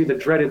you couldn't see the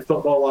dreaded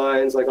football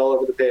lines like all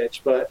over the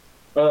pitch. But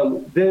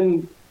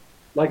then,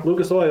 like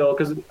Lucas Oil,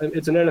 because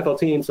it's an NFL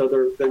team,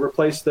 so they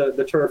replaced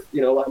the turf, a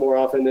lot more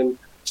often than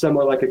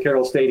somewhere like a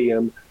Carroll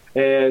Stadium.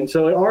 And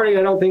so it already,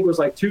 I don't think, was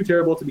like too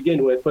terrible to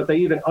begin with, but they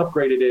even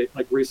upgraded it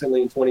like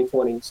recently in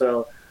 2020.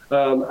 So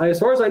as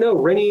far as I know,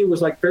 Rennie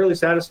was like fairly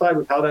satisfied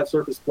with how that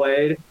surface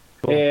played.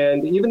 Cool.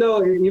 And even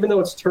though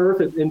it's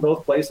turf in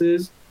both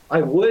places,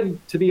 I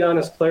would, to be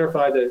honest,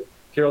 clarify the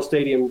Carroll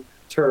Stadium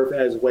turf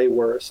as way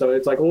worse. So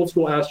it's like old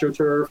school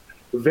AstroTurf,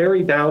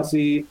 very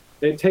bouncy.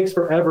 It takes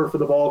forever for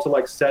the ball to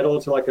like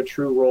settle to like a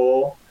true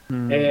roll.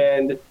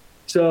 And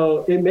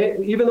so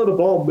even though the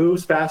ball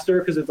moves faster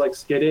because it's like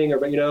skidding,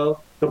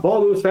 the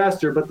ball moves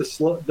faster, but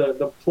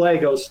the play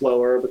goes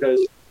slower because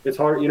it's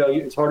hard.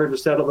 It's harder to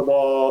settle the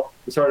ball.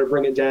 It's harder to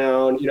bring it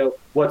down.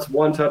 What's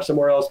 1 touch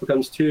somewhere else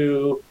becomes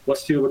 2.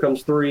 What's 2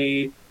 becomes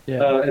 3.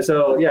 And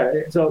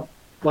so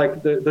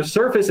like the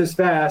surface is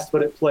fast,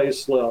 but it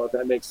plays slow. If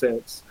that makes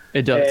sense.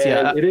 It does.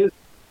 And it is.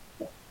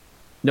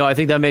 No, I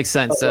think that makes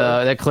sense.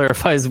 That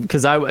clarifies,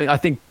 because I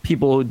think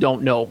people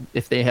don't know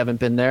if they haven't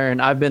been there,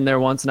 and I've been there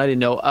once and I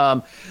didn't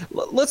know.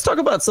 Let's talk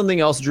about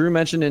something else Drew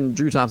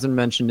Thompson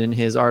mentioned in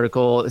his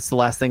article. It's the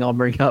last thing I'll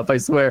bring up, I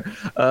swear.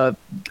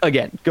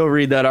 Again, go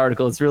read that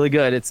article. It's really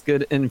good. It's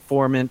good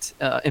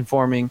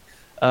informing.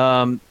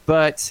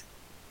 But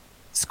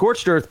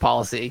scorched earth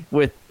policy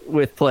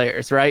with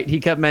players, right? He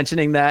kept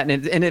mentioning that,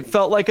 and it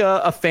felt like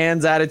a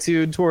fan's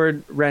attitude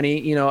toward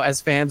Rennie. As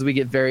fans, we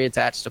get very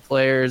attached to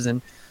players,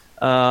 and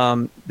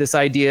this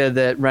idea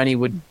that Rennie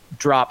would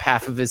drop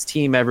half of his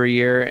team every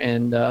year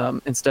and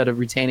instead of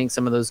retaining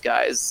some of those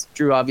guys.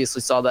 Drew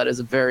obviously saw that as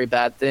a very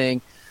bad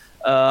thing.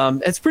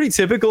 It's pretty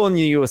typical in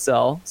the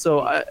USL, so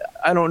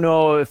I don't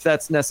know if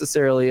that's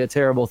necessarily a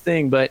terrible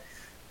thing, but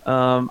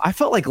I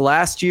felt like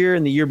last year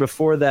and the year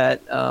before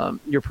that,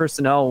 your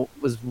personnel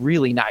was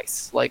really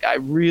nice. Like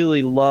I've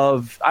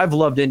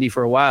loved Indy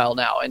for a while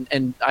now,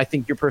 and I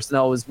think your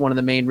personnel was one of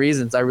the main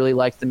reasons. I really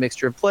liked the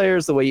mixture of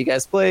players, the way you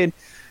guys played.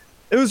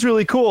 It was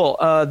really cool.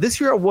 This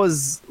year I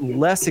was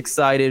less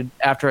excited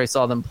after I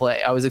saw them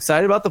play. I was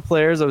excited about the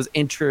players. I was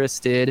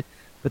interested,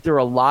 but there were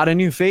a lot of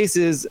new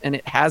faces, and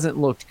it hasn't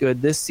looked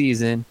good this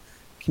season.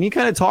 Can you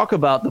kind of talk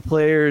about the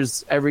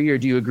players every year?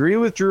 Do you agree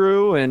with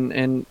Drew,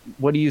 and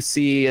what do you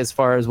see as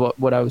far as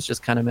what I was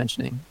just kind of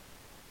mentioning?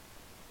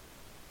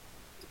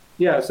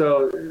 Yeah,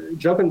 so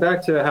jumping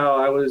back to how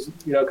I was,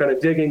 kind of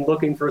digging,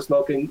 looking for a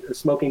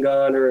smoking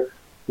gun, or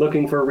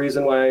looking for a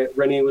reason why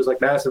Rennie was like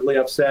massively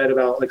upset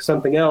about like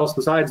something else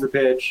besides the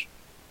pitch.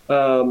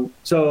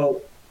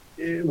 So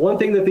one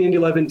thing that the Indy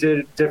 11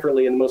 did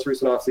differently in the most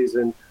recent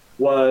offseason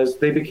was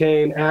they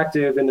became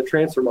active in the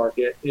transfer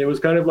market. It was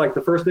kind of like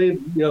the first they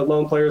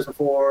loan players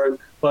before,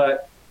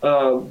 but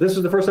this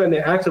was the first time they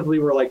actively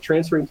were like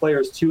transferring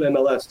players to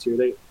MLS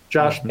too.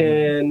 Josh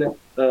Penn,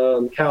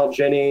 Cal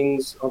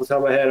Jennings, off the top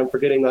of my head, I'm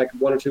forgetting like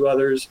one or two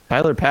others.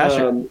 Tyler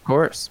Pasher, of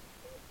course.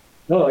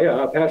 Oh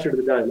yeah, Pasher to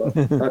the Dynamo.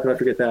 How can I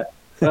forget that?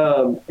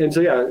 And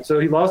so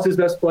he lost his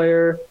best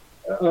player.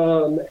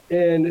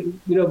 And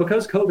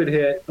because COVID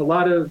hit,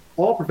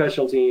 all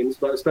professional teams,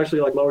 but especially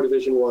like lower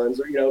division ones,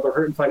 they're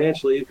hurting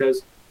financially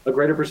because a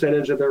greater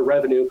percentage of their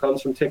revenue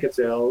comes from ticket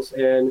sales,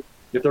 and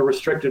if they're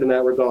restricted in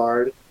that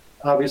regard,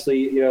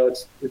 obviously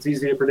it's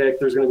easy to predict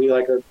there's going to be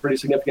like a pretty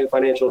significant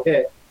financial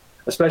hit,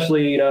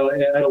 especially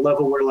at a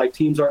level where like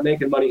teams aren't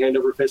making money hand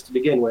over fist to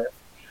begin with.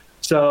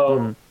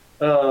 So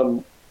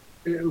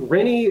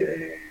Rennie,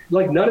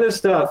 like none of this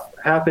stuff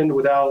happened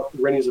without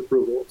Rennie's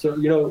approval.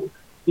 So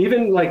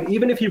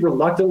even if he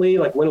reluctantly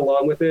like went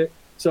along with it,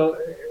 so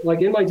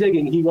like in my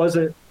digging, he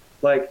wasn't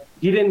like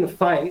he didn't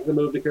fight the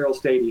move to Carroll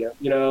Stadium.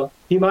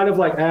 He might have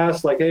like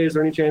asked like, hey, is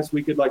there any chance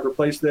we could like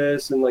replace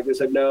this? And like they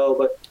said no,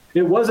 but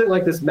it wasn't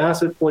like this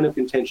massive point of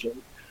contention.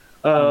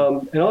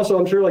 And also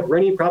I'm sure like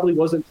Rennie probably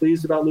wasn't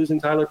pleased about losing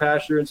Tyler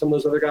Pasher and some of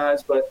those other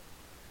guys, but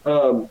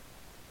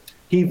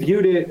he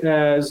viewed it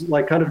as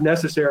like kind of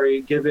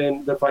necessary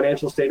given the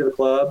financial state of the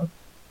club.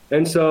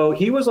 And so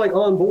he was like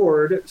on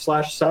board /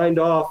 signed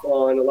off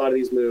on a lot of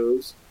these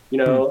moves,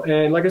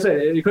 and like I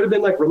said, it could have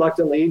been like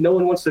reluctantly. No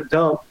one wants to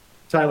dump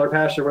Tyler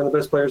Pasher, one of the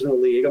best players in the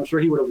league. I'm sure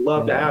he would have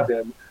loved to have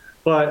him.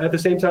 But at the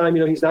same time,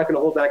 he's not going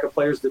to hold back a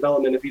player's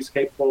development if he's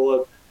capable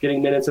of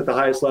getting minutes at the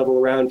highest level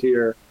around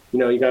here.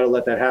 You got to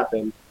let that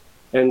happen.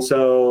 And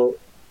so,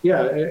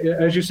 yeah,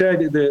 as you said,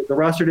 the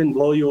roster didn't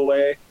blow you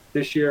away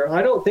this year.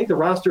 I don't think the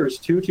roster is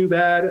too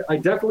bad.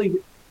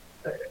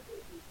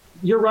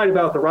 You're right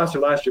about the roster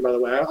last year, by the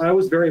way. I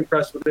was very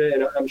impressed with it,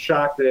 and I'm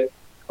shocked that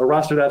a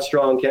roster that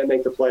strong can't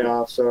make the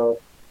playoffs. So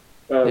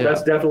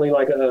that's definitely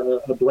like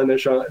a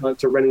blemish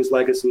to Rennie's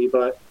legacy.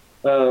 But,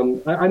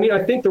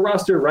 I think the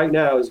roster right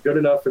now is good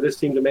enough for this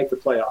team to make the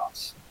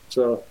playoffs.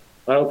 So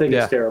I don't think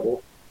it's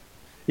terrible.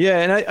 Yeah,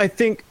 and I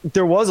think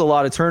there was a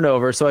lot of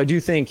turnover, so I do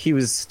think he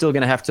was still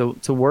going to have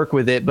to work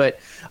with it. But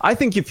I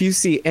think if you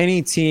see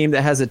any team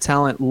that has a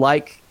talent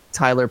like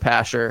Tyler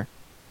Pasher,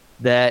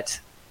 that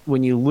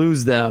when you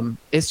lose them,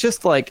 it's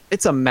just like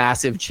it's a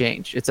massive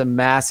change. It's a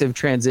massive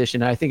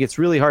transition. I think it's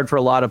really hard for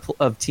a lot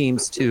of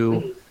teams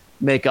to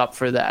make up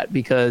for that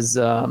because,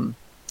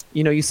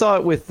 you saw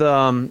it with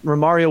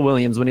Romario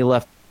Williams when he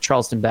left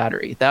Charleston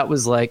Battery. That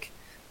was like,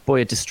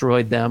 boy, it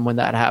destroyed them when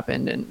that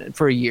happened and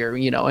for a year,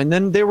 and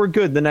then they were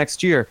good the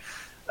next year.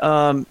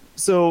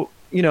 So,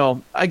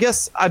 I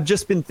guess I've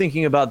just been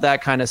thinking about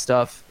that kind of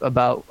stuff,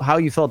 about how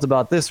you felt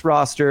about this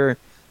roster,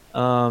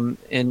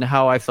 and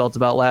how I felt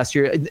about last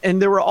year.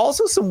 And there were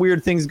also some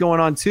weird things going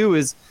on too,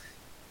 is,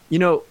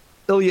 Ilya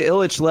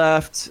Illich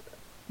left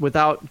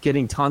without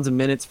getting tons of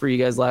minutes for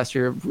you guys last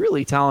year.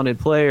 Really talented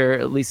player,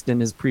 at least in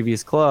his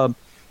previous club.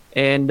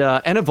 And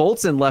Anna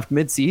Voltson left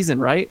mid-season,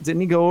 right? Didn't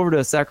he go over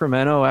to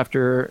Sacramento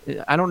after?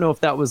 I don't know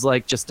if that was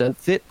like just a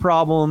fit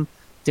problem.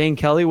 Dane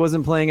Kelly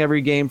wasn't playing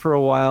every game for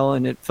a while,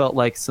 and it felt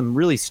like some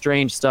really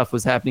strange stuff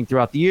was happening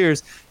throughout the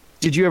years.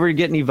 Did you ever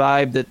get any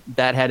vibe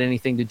that had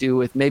anything to do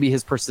with maybe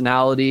his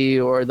personality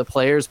or the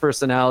player's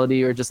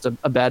personality, or just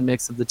a bad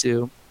mix of the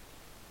two?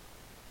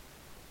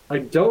 I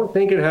don't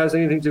think it has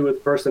anything to do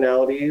with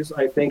personalities.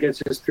 I think it's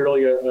just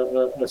purely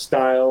a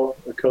style,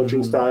 a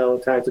coaching style, a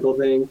tactical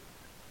thing.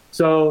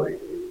 So,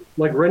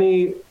 like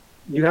Rennie,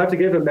 you have to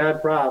give him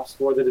mad props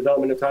for the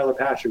development of Tyler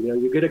Pasher.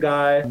 You get a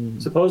guy,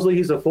 supposedly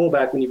he's a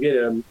fullback when you get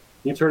him,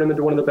 you turn him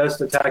into one of the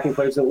best attacking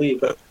players in the league.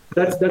 But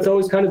that's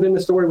always kind of been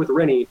the story with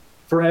Rennie.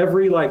 For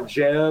every like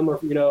gem, or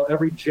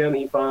every gem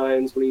he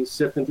finds when he's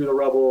sifting through the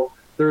rubble,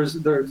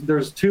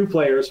 there's two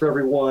players for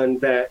every one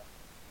that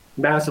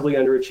massively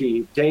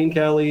underachieved. Dane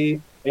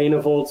Kelly,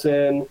 Anna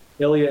Voltson,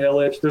 Ilya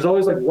Illich. There's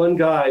always like one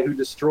guy who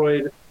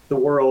destroyed the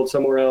world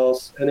somewhere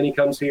else, and then he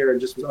comes here and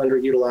just was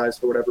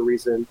underutilized for whatever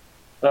reason.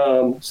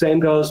 Same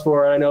goes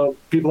for, I know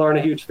people aren't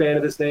a huge fan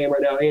of this name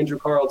right now, Andrew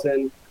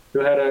Carlton, who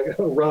had a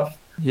rough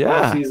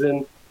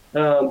season.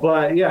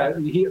 But yeah,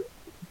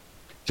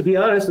 to be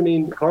honest,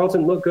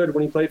 Carlton looked good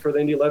when he played for the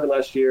Indy 11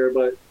 last year,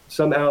 but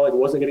somehow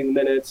wasn't getting the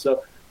minutes.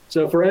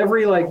 So for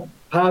every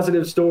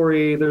positive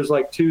story, there's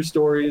two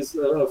stories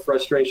of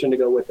frustration to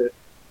go with it.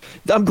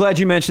 I'm glad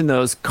you mentioned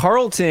those.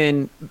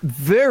 Carlton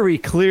very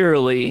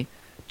clearly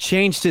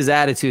changed his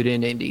attitude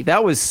in Indy.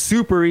 That was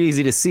super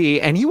easy to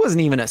see, and he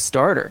wasn't even a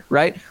starter,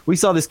 right? We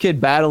saw this kid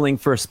battling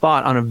for a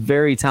spot on a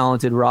very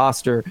talented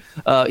roster.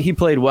 He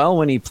played well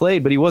when he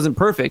played, but he wasn't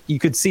perfect. You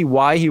could see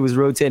why he was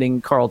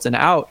rotating Carlton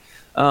out,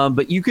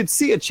 but you could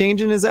see a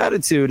change in his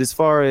attitude as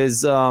far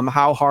as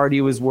how hard he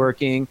was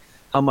working,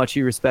 how much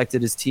he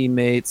respected his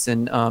teammates,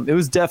 and it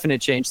was definite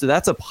change. So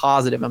that's a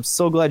positive. I'm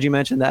so glad you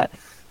mentioned that.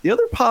 The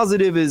other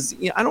positive is,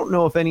 I don't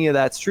know if any of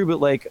that's true,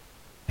 but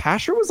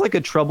Pasher was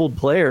a troubled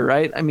player,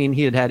 right?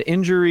 He had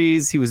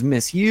injuries, he was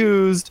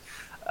misused,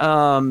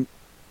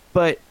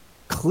 but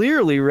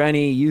clearly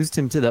Rennie used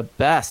him to the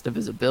best of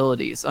his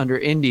abilities under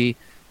Indy,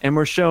 and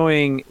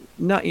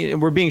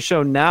we're being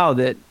shown now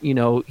that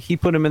he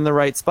put him in the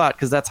right spot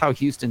because that's how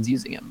Houston's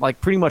using him,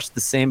 like pretty much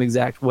the same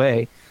exact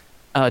way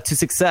to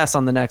success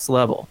on the next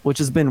level, which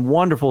has been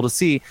wonderful to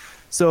see.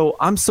 So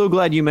I'm so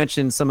glad you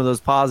mentioned some of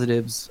those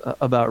positives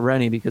about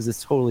Rennie because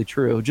it's totally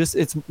true. Just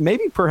it's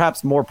maybe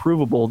perhaps more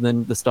provable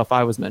than the stuff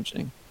I was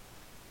mentioning.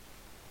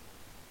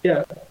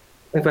 Yeah,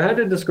 if I had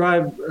to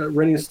describe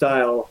Rennie's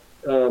style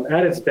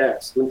at its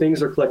best when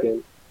things are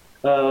clicking,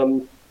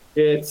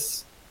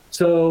 it's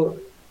so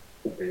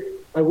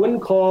I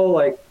wouldn't call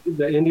like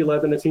the Indy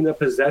 11 a team that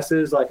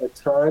possesses like a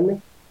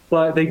ton,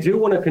 but they do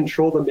want to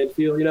control the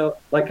midfield.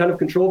 Like kind of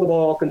control the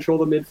ball, control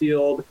the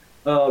midfield.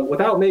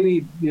 Without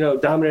maybe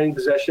dominating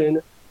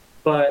possession,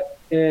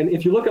 and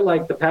if you look at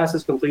like the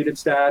passes completed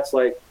stats,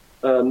 like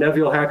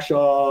Neville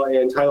Hackshaw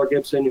and Tyler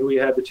Gibson, who we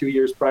had the 2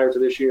 years prior to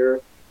this year,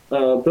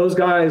 those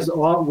guys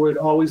would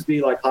always be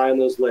like high on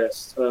those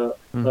lists of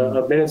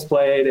minutes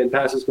played and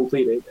passes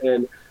completed.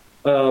 And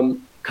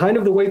kind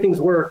of the way things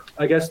work,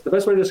 I guess the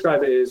best way to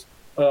describe it is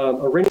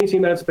a Rennie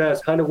team at its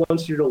best kind of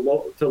wants you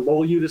to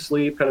lull you to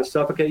sleep, kind of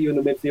suffocate you in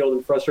the midfield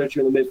and frustrate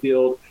you in the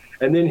midfield,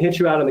 and then hit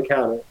you out on the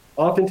counter.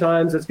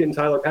 Oftentimes, that's getting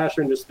Tyler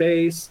Pasher into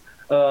space.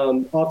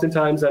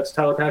 Oftentimes, that's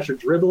Tyler Pasher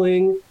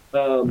dribbling.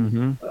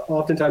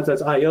 Oftentimes,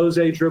 that's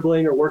Ioze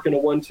dribbling or working a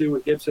 1-2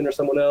 with Gibson or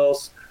someone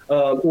else.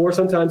 Or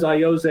sometimes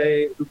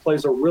Ioze, who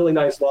plays a really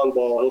nice long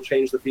ball, he'll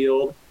change the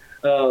field.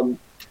 And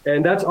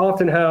that's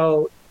often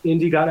how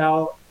Indy got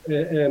out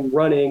and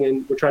running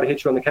and would try to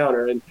hit you on the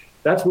counter. And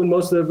that's when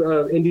most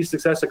of Indy's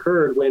success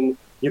occurred, when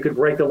you could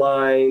break the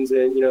lines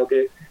and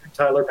get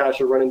Tyler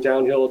Pasher running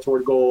downhill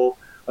toward goal.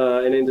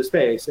 And into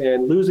space.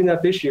 And losing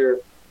that this year,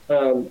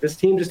 this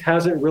team just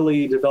hasn't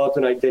really developed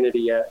an identity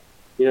yet.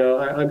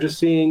 I'm just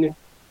seeing,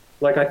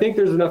 like, I think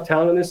there's enough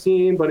talent in this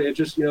team, but it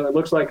just, it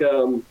looks like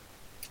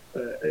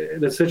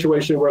the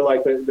situation where,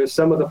 like, the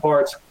sum of the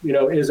parts,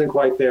 isn't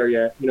quite there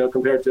yet,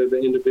 compared to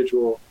the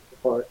individual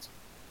parts.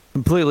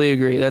 Completely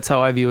agree. That's how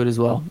I view it as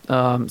well.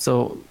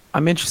 So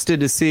I'm interested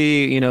to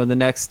see, the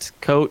next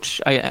coach,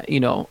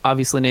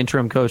 obviously an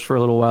interim coach for a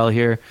little while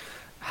here,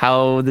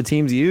 how the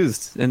team's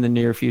used in the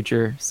near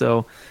future.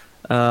 So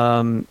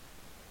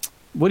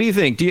what do you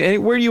think?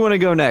 Where do you want to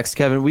go next,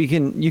 Kevin?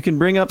 You can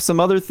bring up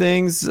some other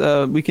things.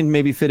 We can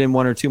maybe fit in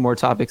one or two more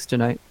topics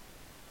tonight.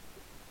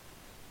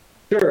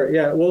 Sure.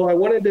 Yeah. Well,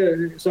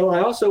 I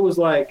also was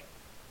like,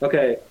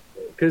 okay,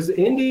 because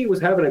Indy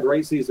was having a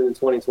great season in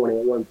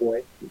 2020 at one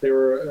point. They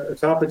were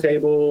atop the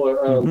table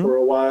for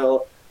a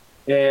while,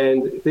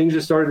 and things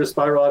just started to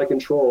spiral out of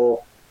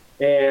control.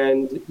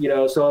 And,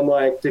 so I'm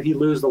like, did he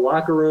lose the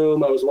locker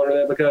room? I was wondering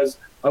that because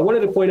I wanted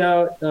to point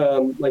out,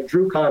 like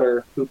Drew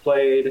Connor, who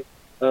played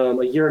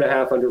a year and a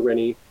half under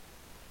Rennie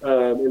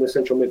in the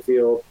central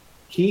midfield.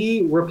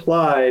 He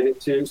replied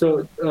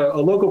to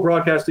a local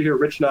broadcaster here,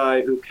 Rich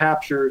Nye, who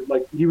captured,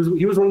 like, he was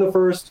one of the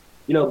first,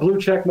 blue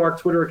check mark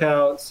Twitter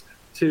accounts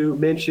to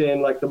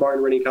mention like the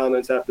Martin Rennie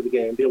comments after the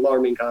game, the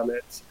alarming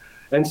comments.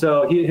 And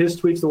so his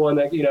tweet's the one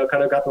that,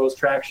 kind of got the most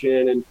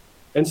traction.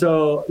 And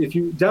so if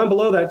you down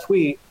below that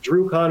tweet,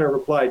 Drew Connor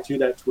replied to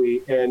that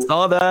tweet. And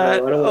saw that.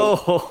 I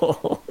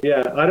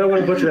don't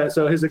want to butcher that.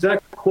 So his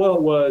exact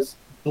quote was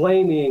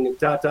blaming ...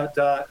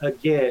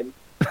 again.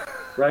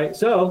 Right.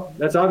 So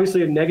that's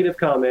obviously a negative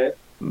comment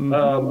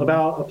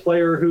about a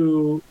player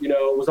who,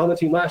 was on the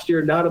team last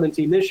year, not on the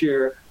team this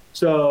year.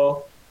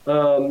 So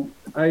I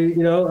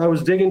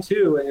was digging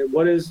too. And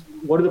what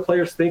do the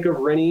players think of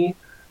Rennie?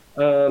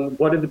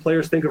 What did the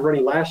players think of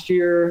Rennie last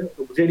year?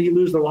 Did he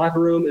lose the locker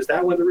room? Is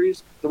that one of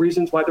the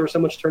reasons why there was so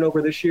much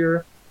turnover this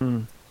year?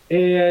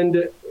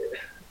 And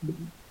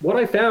what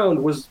I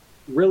found was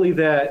really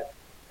that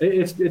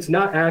it's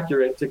not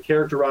accurate to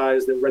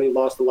characterize that Rennie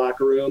lost the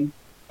locker room.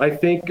 I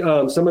think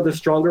some of the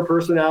stronger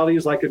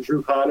personalities, like a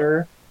Drew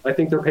Connor, I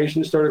think their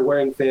patience started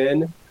wearing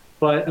thin.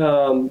 But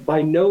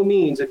by no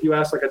means, if you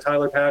ask like a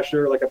Tyler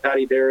Pasher, like a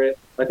Patty Barrett,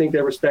 I think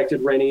they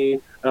respected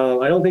Rennie.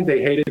 I don't think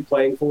they hated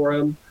playing for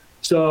him.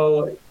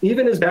 So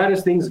even as bad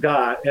as things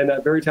got, and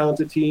that very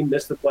talented team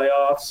missed the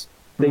playoffs,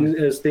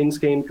 as things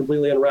came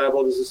completely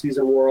unraveled as the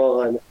season wore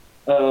on,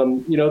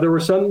 there were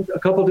a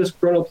couple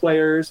disgruntled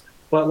players,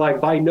 but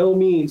like by no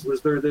means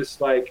was there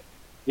this like,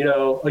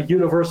 a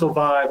universal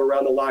vibe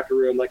around the locker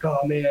room, like, oh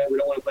man, we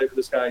don't want to play for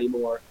this guy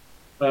anymore.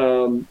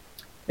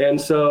 And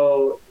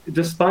so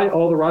despite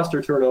all the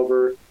roster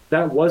turnover,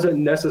 that wasn't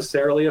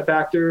necessarily a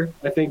factor.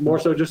 I think more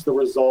so just the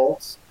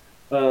results.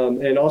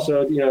 And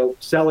also,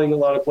 selling a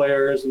lot of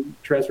players and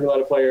transferring a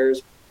lot of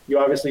players, you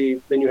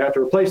have to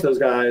replace those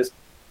guys.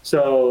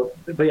 So,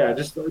 but yeah,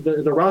 just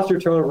the roster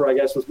turnover, I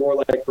guess, was more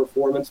like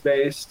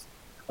performance-based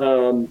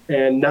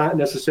and not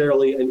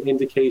necessarily an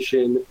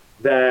indication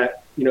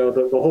that,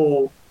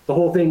 the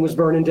whole thing was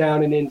burning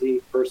down in Indy,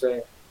 per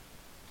se.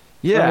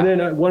 Yeah. And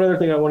then one other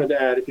thing I wanted to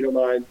add, if you don't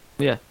mind.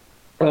 Yeah.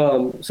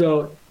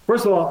 So,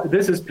 first of all,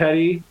 this is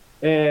petty.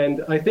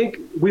 And I think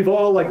we've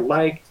all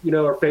liked,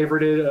 or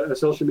favorited a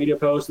social media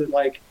post that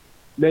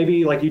maybe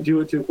you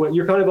do it to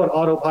you're kind of on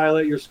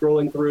autopilot, you're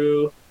scrolling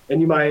through and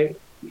you might,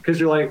 because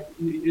you're like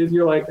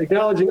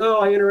acknowledging,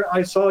 oh,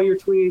 I saw your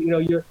tweet,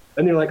 and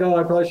you're like, oh,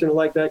 I probably shouldn't have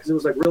liked that because it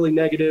was like really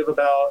negative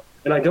about,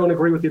 and I don't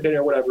agree with the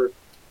opinion or whatever.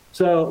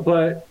 So,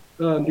 but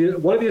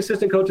one of the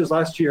assistant coaches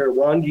last year,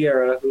 Juan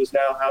Guerra, who is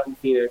now out in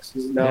Phoenix,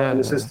 he's now an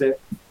assistant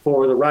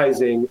for the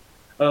Rising.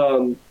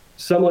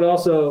 Someone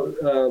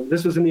also,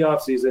 this was in the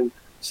off season.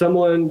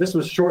 This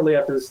was shortly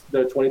after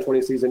the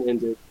 2020 season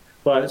ended,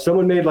 but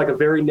someone made like a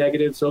very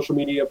negative social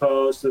media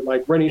post that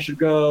like Rennie should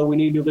go, we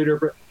need a new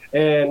leader.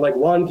 And like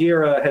Juan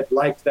Guerra had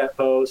liked that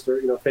post or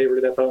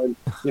favorited that post.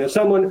 And,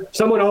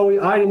 someone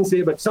always, I didn't see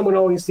it, but someone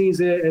always sees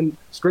it and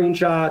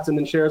screenshots and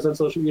then shares on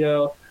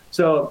social.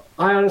 So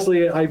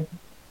I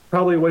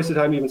probably a waste of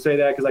time to even say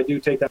that because I do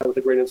take that with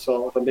a grain of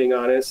salt if I'm being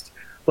honest.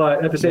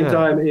 But at the same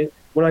time,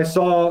 when I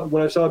saw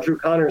Drew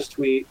Connor's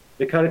tweet,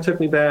 it kind of took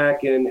me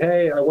back. And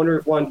hey, I wonder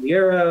if Juan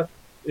Guerra,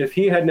 if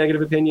he had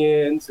negative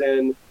opinions.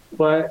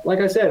 But like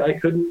I said, I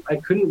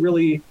couldn't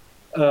really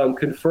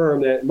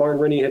confirm that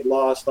Martin Rennie had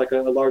lost like a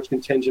large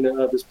contingent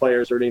of his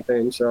players or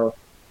anything. So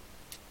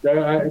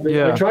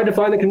I tried to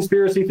find the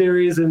conspiracy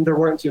theories, and there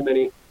weren't too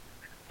many.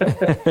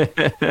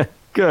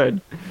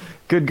 Good.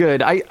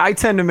 I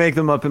tend to make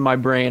them up in my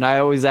brain. I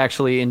always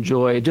actually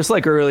enjoy, just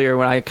like earlier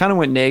when I kind of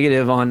went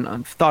negative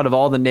on thought of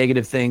all the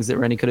negative things that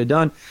Rennie could have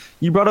done.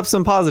 You brought up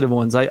some positive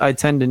ones. I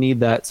tend to need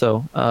that.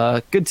 So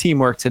good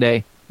teamwork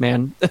today,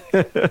 man.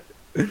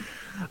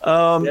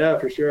 Yeah,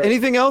 for sure.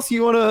 Anything else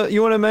you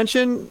wanna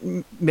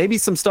mention? Maybe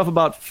some stuff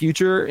about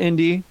future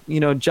Indy.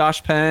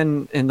 Josh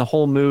Penn and the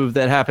whole move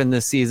that happened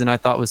this season, I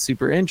thought was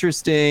super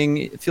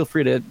interesting. Feel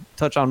free to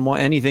touch on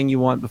anything you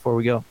want before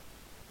we go.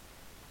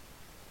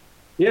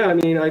 Yeah, I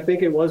mean, I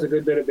think it was a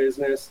good bit of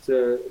business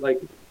to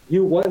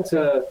you want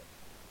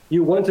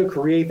to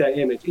create that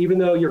image, even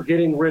though you're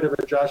getting rid of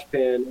a Josh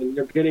Penn and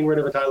you're getting rid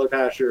of a Tyler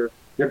Pasher,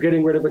 you're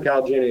getting rid of a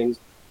Cal Jennings.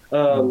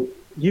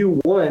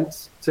 You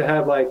want to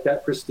have like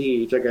that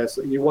prestige, I guess.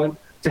 You want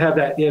to have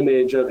that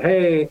image of,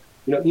 hey,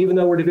 even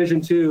though we're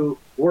Division II,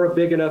 we're a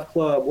big enough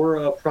club, we're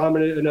a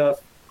prominent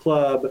enough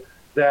club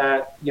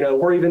that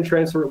we're even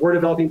we're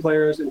developing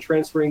players and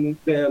transferring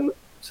them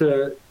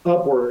to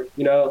upward.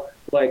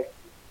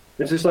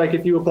 It's just like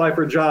if you apply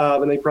for a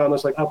job and they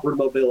promise like upward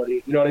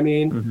mobility, you know what I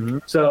mean? Mm-hmm.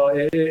 So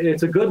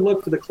it's a good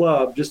look for the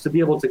club just to be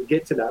able to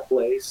get to that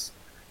place.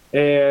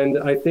 And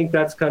I think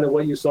that's kind of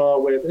what you saw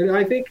with,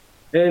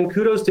 and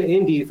kudos to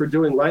Indy for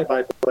doing right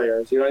by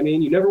players. You know what I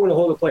mean? You never want to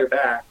hold a player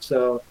back.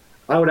 So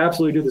I would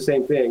absolutely do the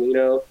same thing.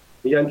 The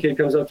young kid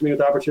comes up to me with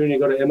the opportunity to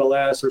go to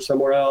MLS or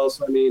somewhere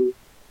else. I mean,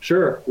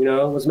 sure,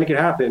 let's make it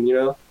happen,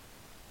 Yeah.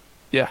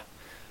 Yeah,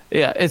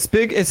 it's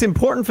big. It's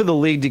important for the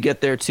league to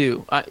get there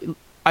too.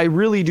 I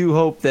really do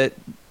hope that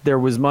there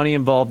was money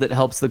involved that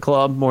helps the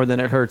club more than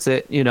it hurts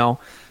it.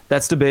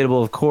 That's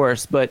debatable, of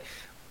course. But,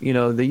 the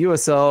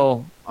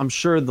USL, I'm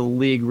sure the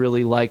league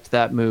really liked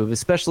that move,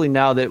 especially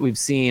now that we've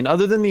seen,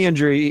 other than the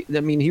injury, I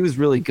mean, he was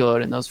really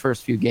good in those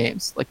first few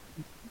games. Like,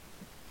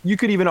 you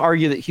could even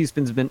argue that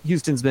Houston's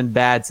been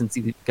bad since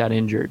he got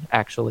injured,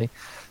 actually.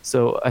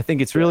 So I think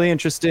it's really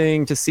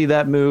interesting to see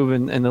that move,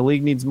 and the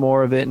league needs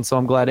more of it. And so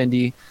I'm glad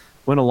Indy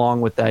went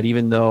along with that,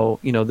 even though,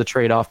 the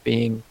trade-off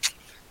being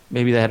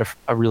maybe they had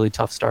a really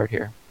tough start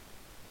here.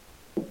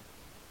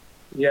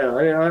 Yeah,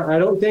 I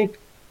don't think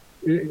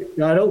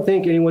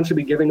anyone should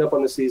be giving up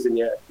on the season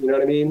yet. You know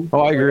what I mean?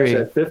 Oh, I agree.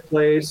 Like I said, 5th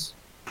place.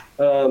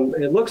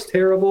 It looks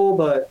terrible,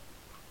 but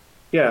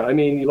yeah, I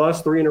mean, you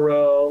lost 3 in a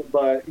row,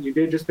 but you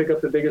did just pick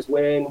up the biggest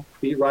win,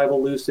 beat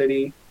rival Lou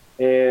City.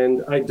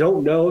 And I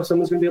don't know if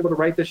someone's going to be able to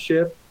right this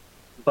ship,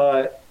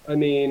 but I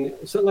mean,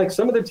 so like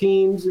some of the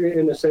teams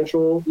in the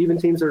Central, even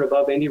teams that are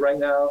above Indy right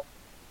now,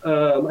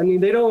 I mean,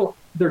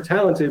 they're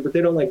talented, but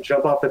they don't like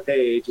jump off the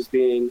page as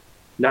being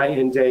night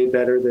and day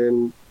better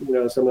than,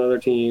 some other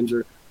teams,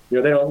 or,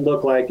 they don't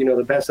look like,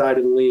 the best side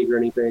of the league or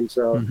anything.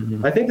 So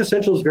I think the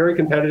Central is very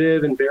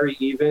competitive and very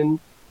even.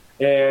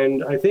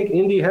 And I think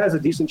Indy has a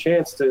decent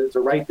chance to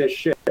right this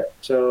ship.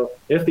 So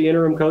if the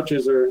interim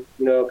coaches are,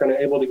 kind of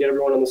able to get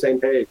everyone on the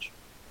same page.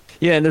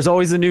 Yeah, and there's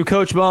always a new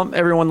coach bump.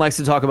 Everyone likes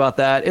to talk about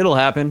that. It'll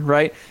happen,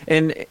 right?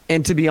 And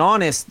to be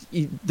honest,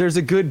 there's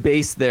a good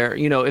base there.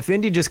 If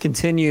Indy just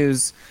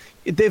continues,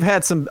 they've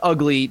had some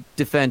ugly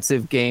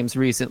defensive games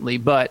recently,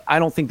 but I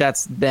don't think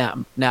that's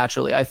them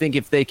naturally. I think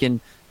if they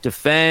can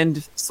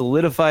defend,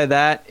 solidify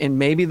that, and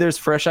maybe there's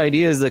fresh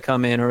ideas that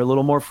come in or a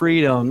little more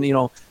freedom.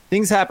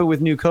 Things happen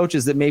with new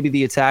coaches that maybe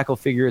the attack will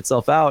figure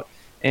itself out.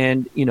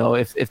 And,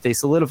 if they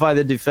solidify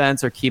the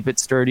defense or keep it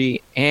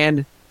sturdy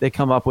and they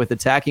come up with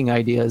attacking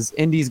ideas,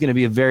 Indy's going to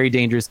be a very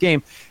dangerous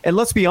game. And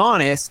let's be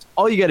honest,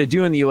 all you got to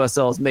do in the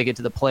USL is make it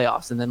to the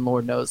playoffs, and then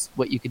Lord knows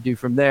what you could do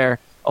from there.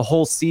 A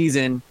whole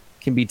season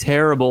can be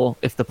terrible.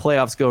 If the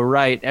playoffs go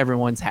right,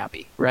 everyone's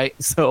happy, right?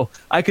 So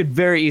I could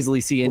very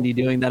easily see Indy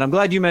doing that. I'm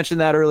glad you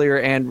mentioned that earlier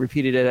and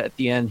repeated it at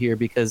the end here,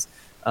 because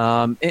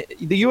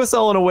the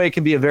USL in a way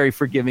can be a very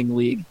forgiving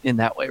league in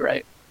that way,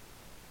 right?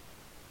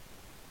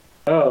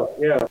 Oh,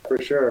 yeah, for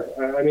sure.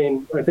 I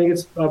mean, I think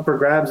it's up for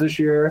grabs this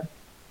year.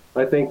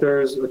 I think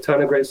there's a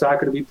ton of great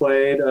soccer to be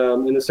played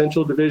in the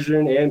Central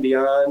Division and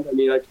beyond. I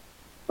mean,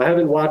 I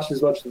haven't watched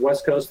as much of the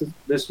West Coast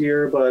this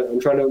year, but I'm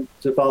trying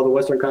to follow the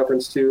Western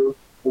Conference too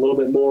a little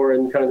bit more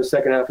in kind of the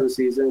second half of the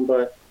season.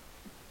 But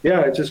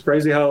yeah, it's just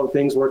crazy how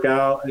things work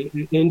out.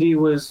 Indy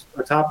was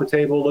atop the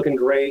table, looking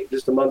great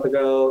just a month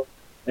ago,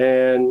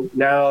 and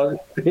now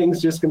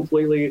things just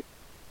completely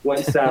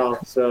went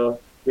south. So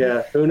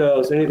yeah, who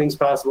knows? Anything's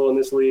possible in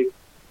this league.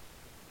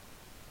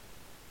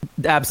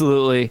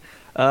 Absolutely.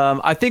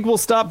 I think we'll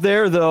stop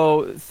there,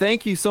 though.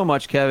 Thank you so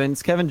much, Kevin.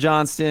 It's Kevin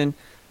Johnston.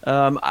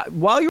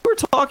 While you were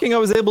talking, I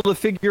was able to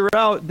figure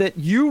out that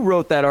you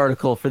wrote that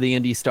article for the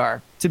Indy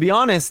Star. To be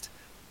honest,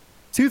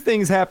 two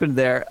things happened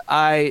there.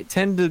 I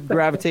tend to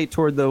gravitate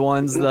toward the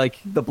ones like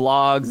the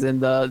blogs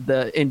and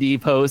the Indy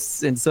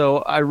posts. And so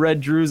I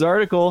read Drew's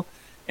article,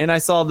 and I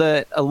saw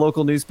that a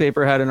local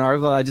newspaper had an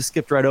article. I just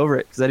skipped right over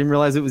it because I didn't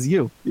realize it was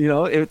you. You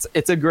know,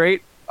 it's a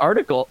great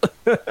article.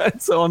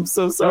 So I'm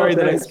so sorry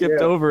that I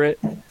skipped over it.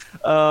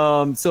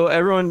 So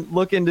everyone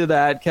look into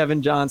that.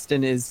 Kevin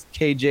Johnston is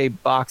KJ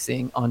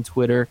Boxing on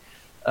Twitter.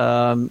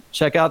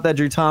 Check out that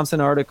Drew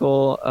Thompson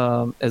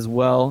article as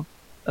well.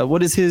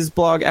 What is his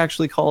blog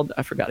actually called?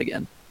 I forgot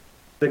again.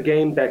 The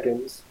Game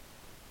Beckons.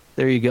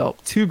 There you go.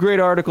 Two great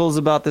articles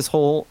about this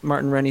whole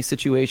Martin Rennie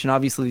situation.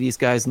 Obviously, these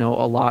guys know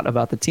a lot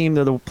about the team.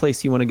 They're the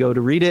place you want to go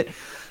to read it.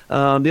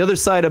 The other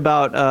side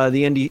about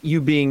the Indy,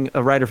 you being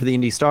a writer for the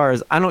Indy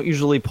Stars, I don't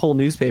usually pull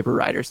newspaper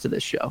writers to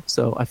this show,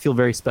 so I feel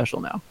very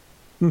special now.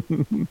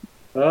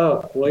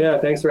 Oh, well, yeah,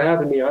 thanks for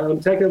having me. I'm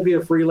technically a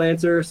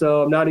freelancer,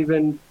 so I'm not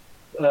even,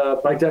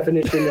 by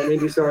definition, an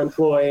Indy Star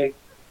employee.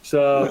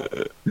 So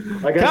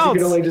I guess you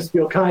can only just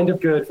feel kind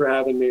of good for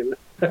having me.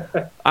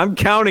 I'm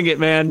counting it,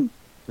 man.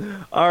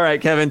 All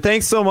right, Kevin,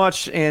 thanks so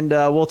much, and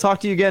we'll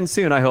talk to you again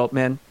soon, I hope,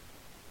 man.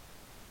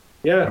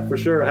 Yeah, for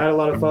sure. I had a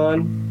lot of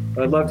fun.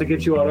 I'd love to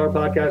get you on our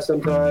podcast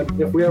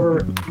sometime if we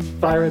ever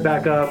fire it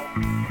back up.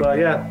 But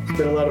yeah, it's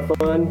been a lot of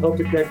fun. Hope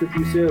to connect with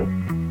you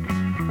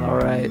soon. All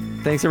right.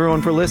 Thanks,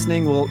 everyone, for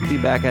listening. We'll be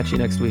back at you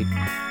next week.